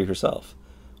ministry herself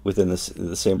within the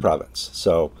same province.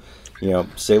 So,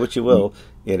 say what you will,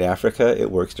 in Africa, it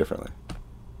works differently.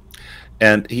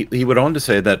 And he went on to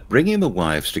say that bringing the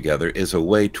wives together is a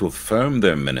way to affirm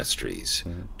their ministries,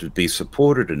 to be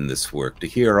supported in this work, to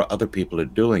hear how other people are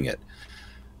doing it.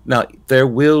 Now, there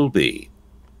will be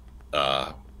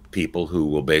people who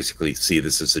will basically see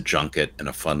this as a junket and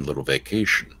a fun little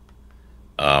vacation.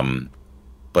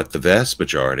 But the vast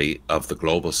majority of the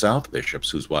Global South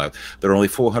bishops whose wives, there are only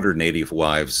 480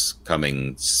 wives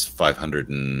coming,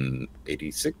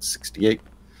 586, 68.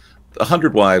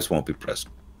 100 wives won't be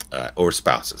present, or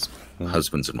spouses,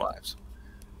 husbands and wives.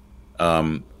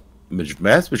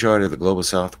 Vast majority of the Global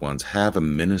South ones have a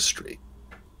ministry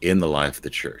in the life of the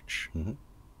church.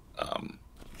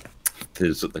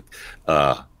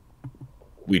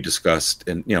 We discussed,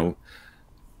 and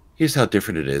here's how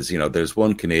different it is. There's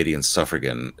one Canadian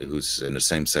suffragan who's in a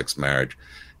same-sex marriage,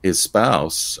 his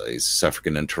spouse, a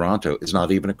suffragan in Toronto, is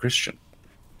not even a Christian.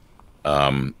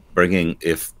 Bringing,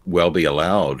 if Welby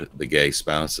allowed the gay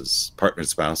partnered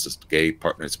spouses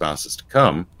to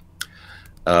come,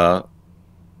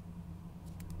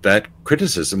 that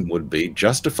criticism would be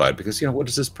justified because, what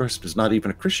is this person who's not even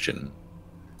a Christian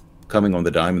coming on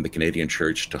the dime in the Canadian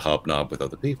church to hobnob with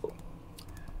other people?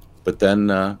 But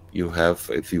then you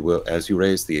have, if you will, as you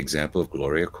raised the example of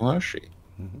Gloria Kouachi.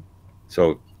 Mm-hmm.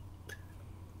 So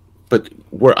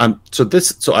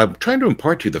I'm trying to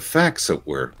impart to you the facts that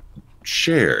were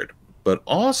shared, but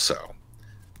also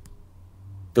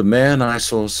the man I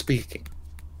saw speaking.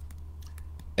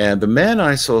 And the man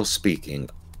I saw speaking,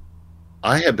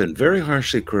 I have been very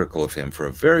harshly critical of him for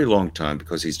a very long time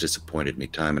because he's disappointed me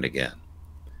time and again.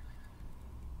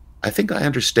 I think I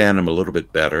understand him a little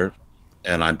bit better,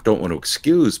 and I don't want to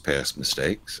excuse past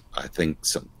mistakes. I think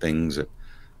some things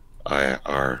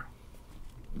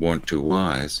weren't too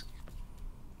wise,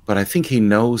 but I think he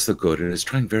knows the good and is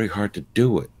trying very hard to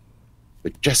do it,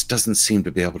 but just doesn't seem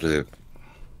to be able to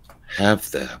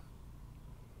have the,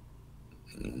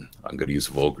 I'm going to use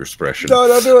a vulgar expression. No,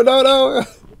 don't do it, no.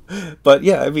 But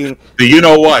yeah, I mean, the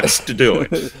you-know-whats to do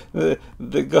it. the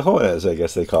cojones, I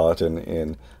guess they call it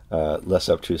in less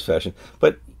obtuse fashion.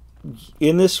 But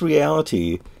in this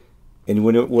reality, and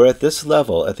when we're at this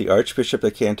level, at the Archbishop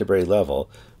of Canterbury level,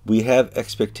 we have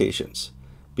expectations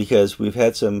because we've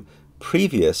had some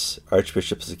previous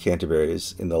Archbishops of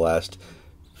Canterbury's in the last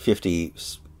 50,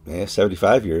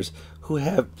 75 years who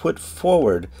have put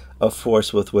forward a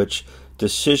force with which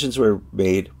decisions were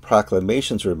made,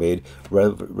 proclamations were made,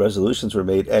 resolutions were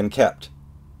made and kept.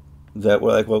 That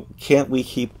we're like, well, can't we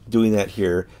keep doing that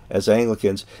here as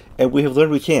Anglicans? And we have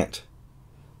learned we can't.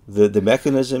 The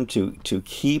mechanism to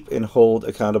keep and hold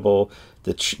accountable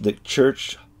the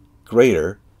church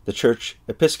greater, the church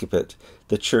episcopate,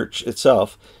 the church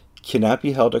itself, cannot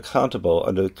be held accountable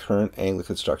under the current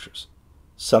Anglican structures.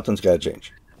 Something's got to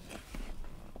change.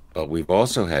 But we've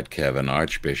also had, Kevin,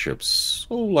 archbishops,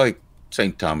 like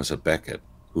St. Thomas of Becket,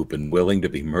 who've been willing to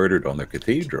be murdered on their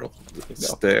cathedral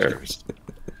stairs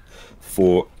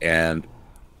and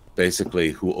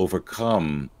basically who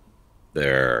overcome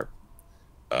their,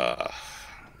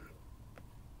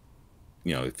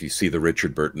 if you see the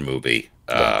Richard Burton movie,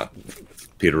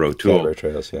 Peter O'Toole,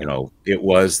 it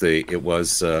was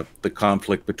the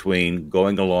conflict between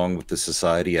going along with the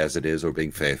society as it is or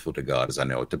being faithful to God as I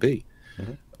know it to be.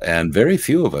 Mm-hmm. And very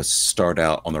few of us start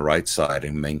out on the right side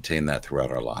and maintain that throughout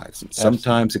our lives. And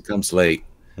sometimes it comes late.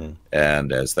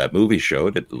 And as that movie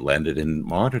showed, it landed in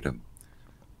martyrdom.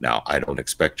 Now, I don't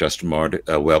expect Justin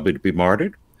Welby to be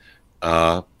martyred,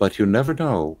 but you never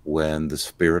know when the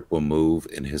Spirit will move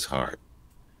in his heart.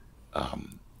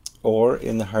 Or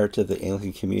in the heart of the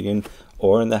Anglican Communion,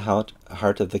 or in the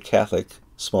heart of the Catholic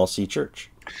small c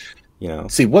church.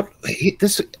 See,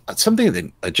 something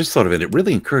that I just thought of it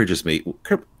really encourages me.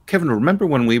 Kevin, remember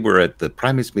when we were at the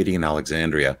Primates meeting in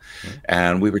Alexandria,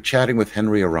 and we were chatting with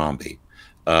Henry Arambi,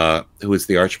 who was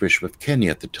the Archbishop of Kenya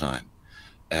at the time,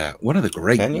 one of the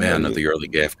great men of the early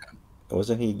GAFCON.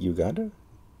 Wasn't he Uganda?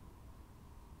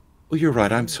 Well, you're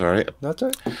right. I'm sorry. That's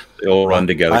right. They all run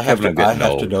together. I have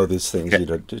to know these things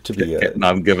to be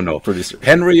I'm giving old. Producer.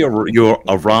 Henry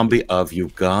Arambi of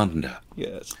Uganda.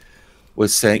 Yes.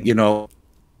 Was saying,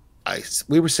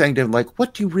 we were saying to him, like,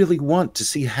 what do you really want to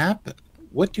see happen?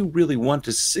 What do you really want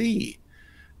to see?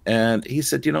 And he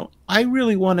said, I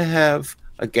really want to have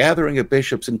a gathering of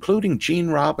bishops, including Gene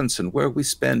Robinson, where we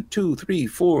spend 2, 3,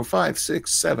 4, 5,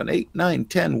 6, 7, 8, 9,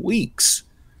 10 weeks,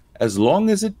 as long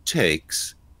as it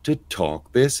takes to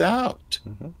talk this out.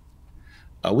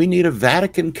 Mm-hmm. We need a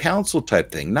Vatican Council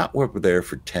type thing, not where we're there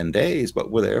for 10 days, but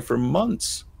we're there for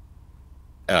months.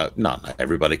 Not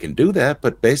everybody can do that,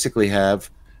 but basically have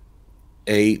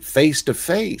a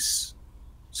face-to-face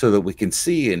so that we can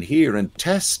see and hear and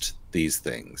test these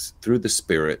things through the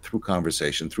Spirit, through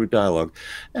conversation, through dialogue.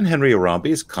 And Henry Arambi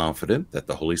is confident that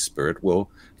the Holy Spirit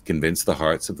will convince the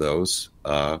hearts of those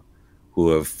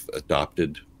who have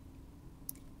adopted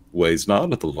ways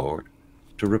not of the Lord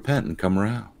to repent and come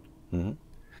around. Mm-hmm.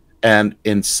 And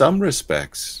in some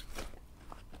respects,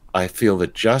 I feel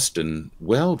that Justin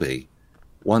Welby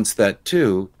wants that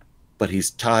too, but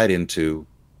he's tied into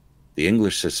the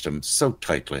English system so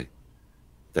tightly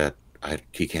that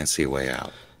he can't see a way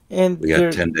out. And we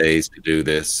got 10 days to do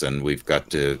this, and we've got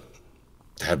to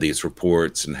have these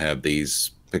reports and have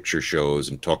these picture shows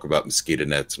and talk about mosquito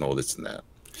nets and all this and that.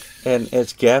 And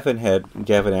as Gavin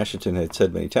Ashington had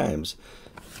said many times,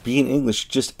 being English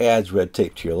just adds red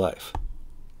tape to your life.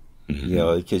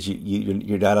 Mm-hmm. Because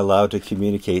you're not allowed to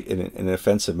communicate in an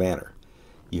offensive manner.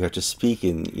 You have to speak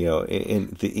in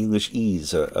the English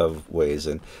ease of ways,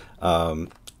 and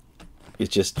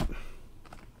it's just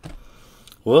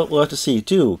we'll have to see.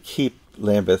 Do keep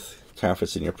Lambeth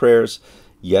Conference in your prayers.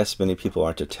 Yes, many people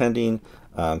aren't attending.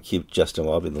 Keep Justin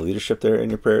Welby and the leadership there in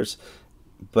your prayers,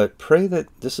 but pray that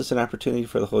this is an opportunity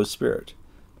for the Holy Spirit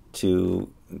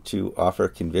to offer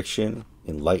conviction,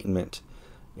 enlightenment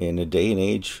in a day and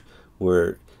age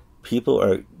where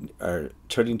people are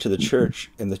turning to the church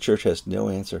and the church has no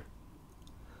answer.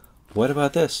 What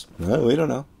about this? No, we don't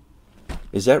know.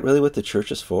 Is that really what the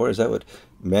church is for? Is that what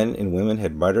men and women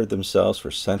had martyred themselves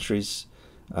for centuries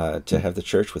to have the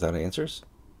church without answers?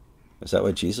 Is that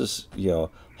why Jesus,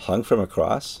 hung from a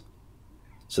cross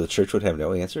so the church would have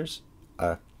no answers?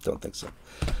 I don't think so.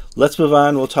 Let's move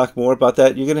on. We'll talk more about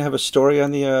that. You're going to have a story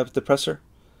on the presser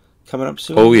coming up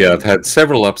soon? Oh, yeah. I've had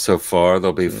several up so far.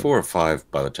 There'll be 4 or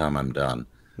 5 by the time I'm done.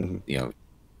 Mm-hmm.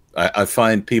 I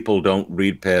find people don't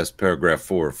read past paragraph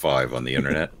 4 or 5 on the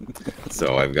internet.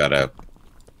 So I've got to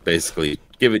basically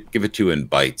give it to you in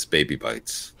bites, baby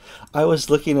bites. I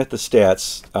was looking at the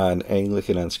stats on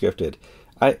Anglican Unscripted.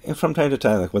 From time to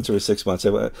time, like once every 6 months, I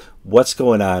went, what's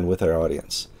going on with our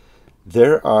audience?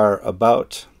 There are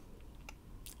about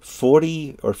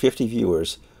 40 or 50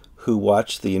 viewers who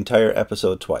watch the entire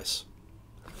episode twice.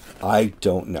 I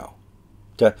don't know.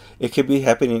 It could be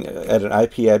happening at an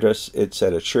IP address. It's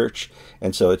at a church,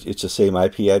 and so it's the same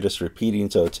IP address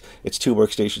repeating. So it's 2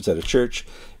 workstations at a church.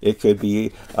 It could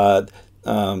be the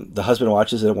husband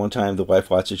watches it at one time, the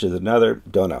wife watches it at another.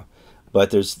 Don't know.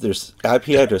 But there's IP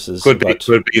addresses. Could be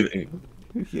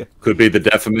the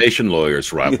defamation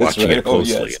lawyers watching it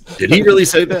closely. Oh, yes. Did he really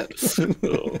say that?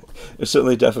 There's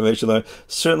certainly defamation lawyers.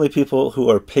 Certainly people who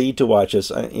are paid to watch us.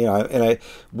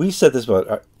 We said this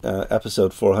about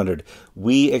episode 400.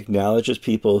 We acknowledge as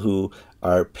people who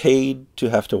are paid to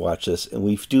have to watch this, and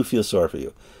we do feel sorry for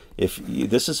you.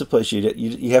 This is a place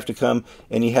you have to come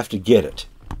and you have to get it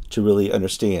to really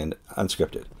understand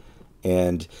Unscripted.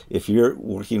 And if you're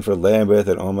working for Lambeth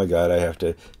and, oh my God, I have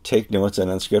to take notes on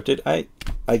Unscripted, I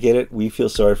get it. We feel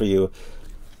sorry for you.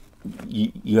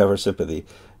 You have our sympathy.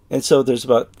 And so there's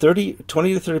about 20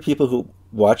 to 30 people who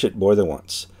watch it more than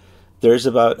once. There's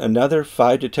about another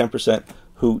 5 to 10%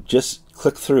 who just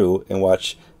click through and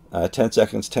watch 10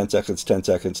 seconds, 10 seconds, 10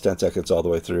 seconds, 10 seconds all the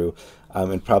way through,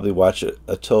 and probably watch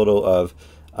a total of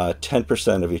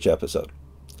 10% of each episode.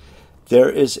 There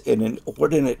is an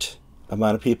inordinate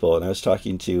amount of people, and I was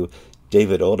talking to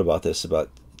David Old about this about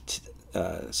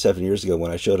 7 years ago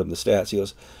when I showed him the stats. He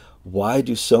goes, why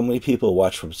do so many people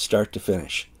watch from start to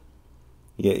finish?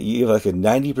 You have like a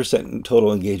 90%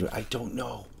 total engagement. I don't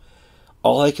know.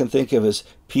 All I can think of is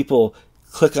people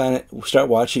click on it, start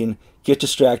watching, get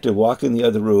distracted, walk in the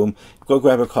other room, go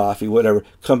grab a coffee, whatever,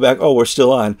 come back, oh, we're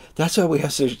still on. That's why we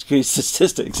have such great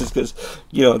statistics, is because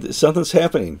something's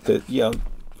happening that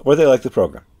or they like the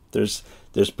program. There's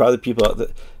probably people out there.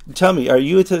 Tell me, are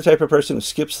you the type of person who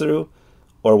skips through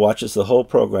or watches the whole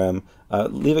program?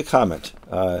 Leave a comment.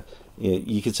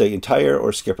 You can say entire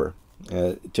or skipper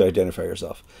to identify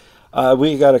yourself.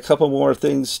 We got a couple more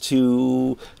things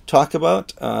to talk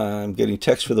about. I'm getting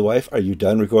text for the wife. Are you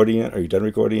done recording it? Are you done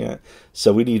recording it?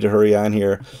 So we need to hurry on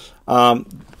here.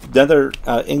 Another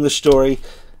English story.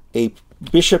 A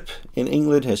bishop in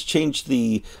England has changed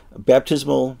the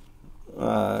baptismal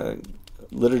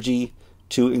liturgy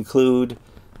to include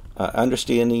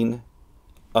understanding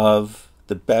of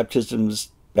the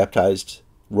baptized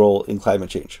role in climate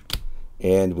change.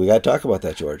 And we got to talk about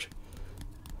that, George.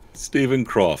 Stephen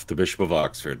Croft, the Bishop of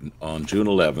Oxford, on June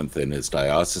 11th in his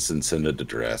Diocesan Synod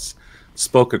address,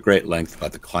 spoke at great length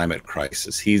about the climate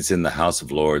crisis. He's in the House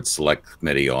of Lords Select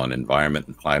Committee on Environment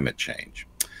and Climate Change.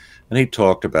 And he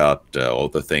talked about all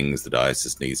the things the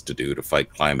diocese needs to do to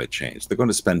fight climate change. They're going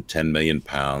to spend £10 million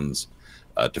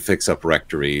to fix up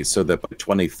rectories so that by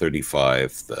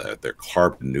 2035 they're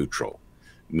carbon neutral,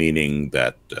 meaning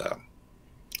that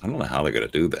I don't know how they're going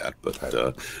to do that, but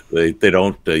they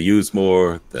don't use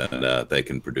more than they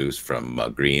can produce from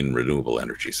green renewable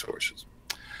energy sources.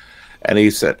 And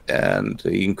he said, and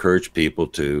he encouraged people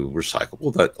to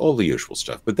recycle, all the usual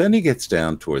stuff. But then he gets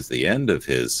down towards the end of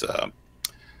his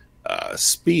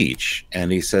speech,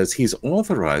 and he says he's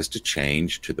authorized to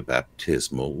change to the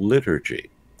baptismal liturgy.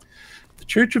 The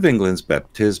Church of England's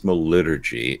baptismal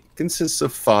liturgy consists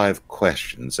of 5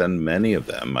 questions, and many of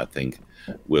them, I think,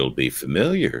 will be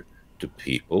familiar to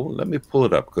people. Let me pull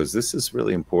it up because this is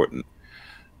really important.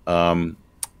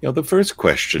 The first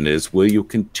question is, will you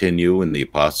continue in the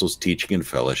apostles' teaching and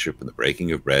fellowship, in the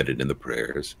breaking of bread and in the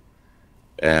prayers?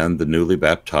 And the newly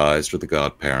baptized or the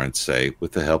godparents say,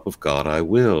 with the help of God, I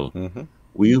will. Mm-hmm.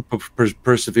 Will you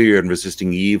persevere in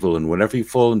resisting evil, and whenever you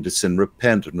fall into sin,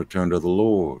 repent and return to the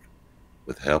Lord?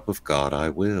 With the help of God, I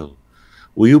will.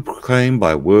 Will you proclaim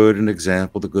by word and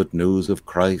example the good news of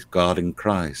Christ, God in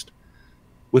Christ?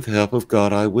 With the help of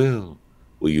God, I will.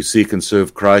 Will you seek and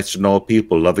serve Christ and all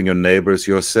people, loving your neighbors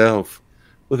yourself?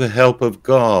 With the help of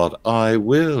God, I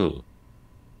will.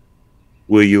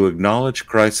 Will you acknowledge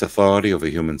Christ's authority over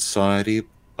human society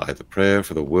by the prayer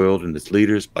for the world and its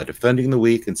leaders, by defending the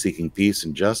weak and seeking peace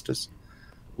and justice?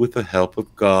 With the help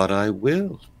of God, I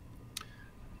will.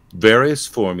 Various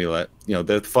formula,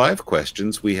 there are 5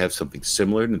 questions. We have something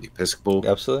similar in the Episcopal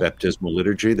baptismal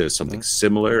liturgy. There's something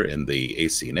similar in the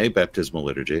ACNA baptismal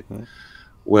liturgy.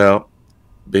 Well,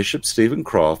 Bishop Stephen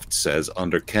Croft says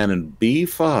under Canon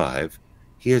B5,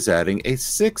 he is adding a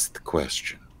 6th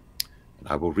question. And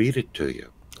I will read it to you.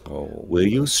 Will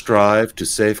you strive to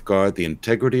safeguard the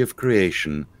integrity of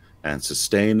creation and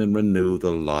sustain and renew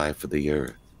the life of the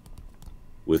earth?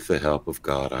 With the help of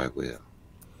God, I will.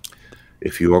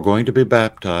 If you are going to be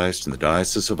baptized in the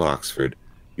Diocese of Oxford,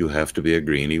 you have to be a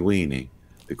greenie weenie,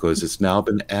 because it's now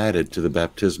been added to the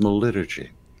baptismal liturgy.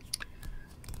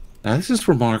 Now, this is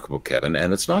remarkable, Kevin,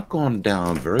 and it's not gone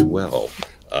down very well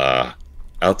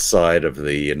outside of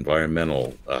the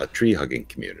environmental tree-hugging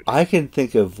community. I can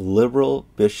think of liberal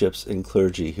bishops and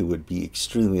clergy who would be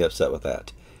extremely upset with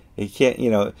that. You can't,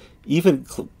 even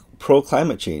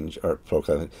pro-climate change or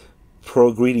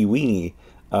pro-greenie weenie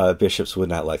bishops would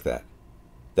not like that.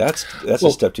 That's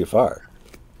a step too far.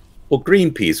 Well,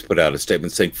 Greenpeace put out a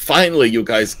statement saying, finally, you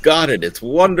guys got it. It's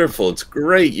wonderful. It's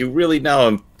great. You really now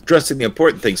are addressing the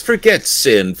important things. Forget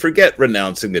sin. Forget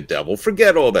renouncing the devil.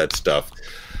 Forget all that stuff.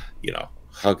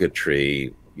 Hug a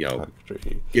tree.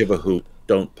 Give a hoot.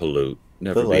 Don't pollute.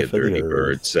 Never be a dirty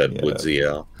bird, said Woodsy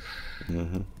L.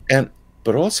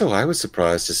 But also, I was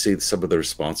surprised to see some of the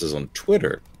responses on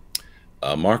Twitter.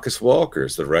 Marcus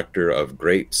Walkers, the rector of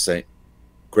Great St.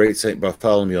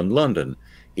 Bartholomew in London,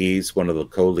 he's one of the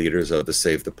co-leaders of the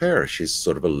Save the Parish. He's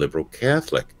sort of a liberal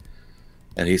Catholic.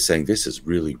 And he's saying, this is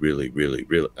really, really, really,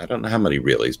 really, I don't know how many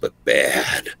reallys, but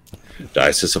bad.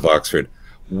 Diocese of Oxford.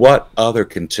 What other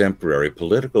contemporary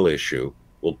political issue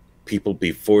will people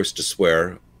be forced to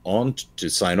sign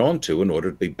on to in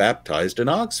order to be baptized in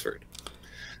Oxford?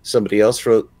 Somebody else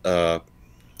wrote,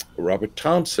 Robert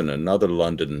Thompson, another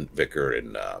London vicar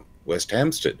in West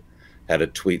Hampstead, had a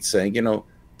tweet saying,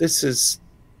 this is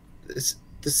the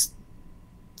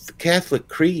Catholic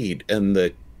creed,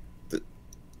 and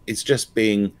it's just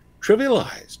being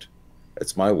trivialized.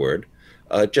 That's my word.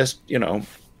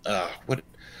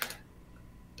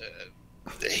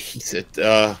 He said,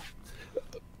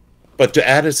 but to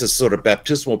add as a sort of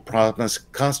baptismal promise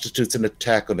constitutes an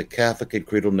attack on the Catholic and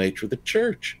creedal nature of the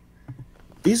Church.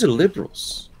 These are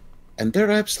liberals, and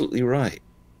they're absolutely right.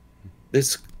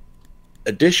 This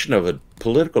addition of a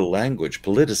political language,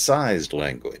 politicized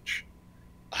language,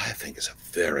 I think is a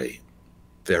very,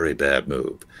 very bad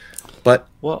move. But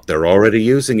they're already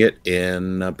using it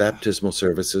in baptismal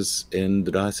services in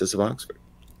the Diocese of Oxford.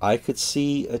 I could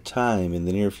see a time in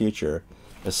the near future,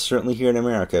 certainly here in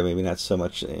America, maybe not so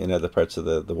much in other parts of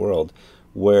the world,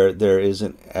 where there is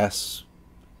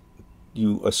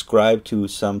you ascribe to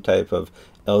some type of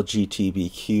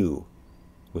LGBTQ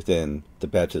within the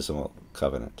baptismal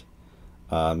covenant.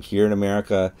 Here in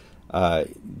America,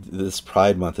 this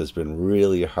Pride Month has been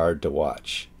really hard to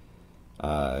watch.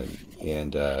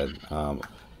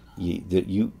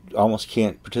 You almost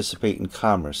can't participate in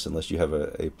commerce unless you have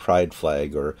a pride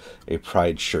flag or a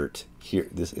pride shirt. Here,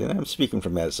 and I'm speaking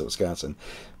from Madison, Wisconsin,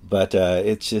 but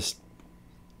it's just,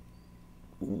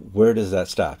 where does that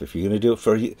stop? If you're going to do it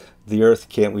for the earth,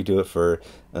 can't we do it for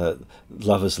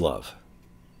love is love?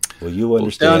 Well, you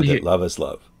understand that love is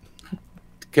love.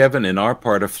 Kevin, in our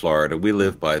part of Florida, we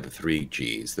live by the 3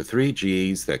 Gs. The 3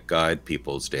 Gs that guide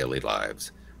people's daily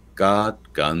lives: God,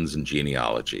 guns, and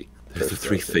genealogy. They're the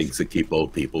 3 things that keep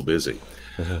old people busy.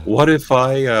 What if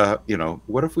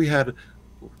what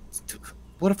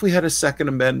if we had a Second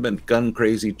Amendment gun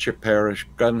crazy parish,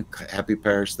 gun happy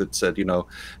parish that said,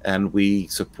 and we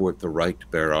support the right to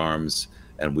bear arms,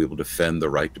 and we will defend the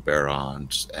right to bear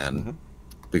arms, and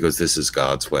because this is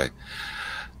God's way.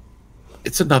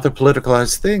 It's another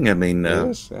politicalized thing. I mean,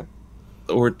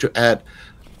 or to add,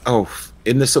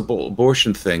 in this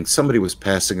abortion thing, somebody was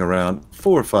passing around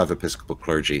 4 or 5 Episcopal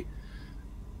clergy,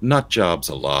 nut jobs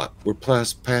a lot, were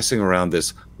passing around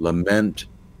this lament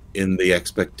in the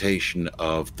expectation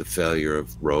of the failure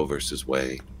of Roe versus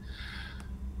Wade.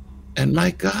 And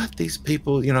my God, these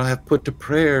people, have put to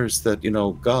prayers that,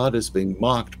 God is being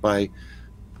mocked by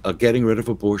getting rid of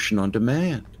abortion on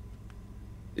demand.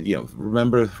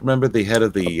 remember the head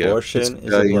of the abortion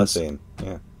is a blessing.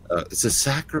 Yeah, it's a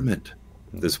sacrament.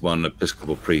 This one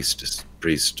Episcopal priest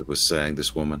was saying,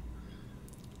 this woman.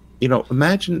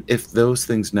 Imagine if those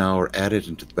things now are added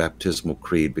into the baptismal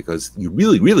creed because you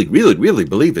really, really, really, really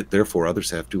believe it. Therefore, others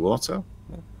have to also.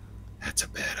 That's a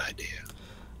bad idea.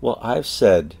 Well, I've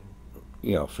said,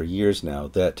 for years now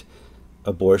that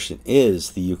abortion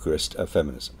is the Eucharist of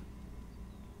feminism.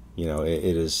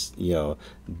 It is,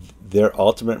 their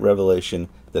ultimate revelation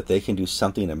that they can do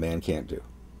something a man can't do.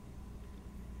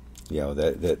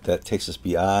 That takes us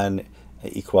beyond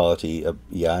equality,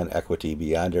 beyond equity,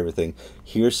 beyond everything.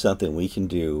 Here's something we can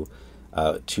do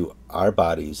to our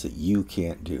bodies that you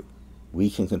can't do.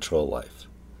 We can control life.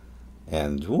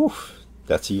 And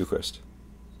that's the Eucharist.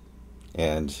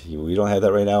 And we don't have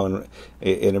that right now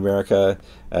in America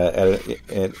at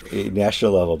a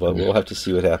national level, but we'll have to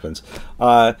see what happens.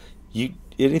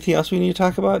 Anything else we need to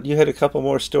talk about? You had a couple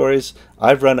more stories.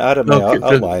 I've run out of my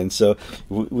outline, so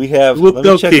we have.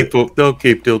 They'll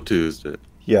keep till Tuesday.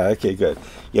 Yeah. Okay. Good.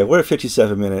 Yeah, we're at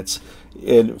 57 minutes.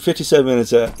 In 57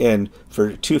 minutes in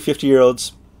for two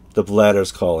 50-year-olds, the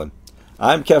bladder's calling.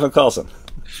 I'm Kevin Carlson.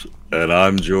 And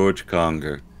I'm George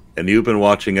Conger. And you've been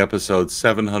watching episode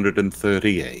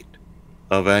 738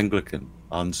 of Anglican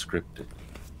Unscripted.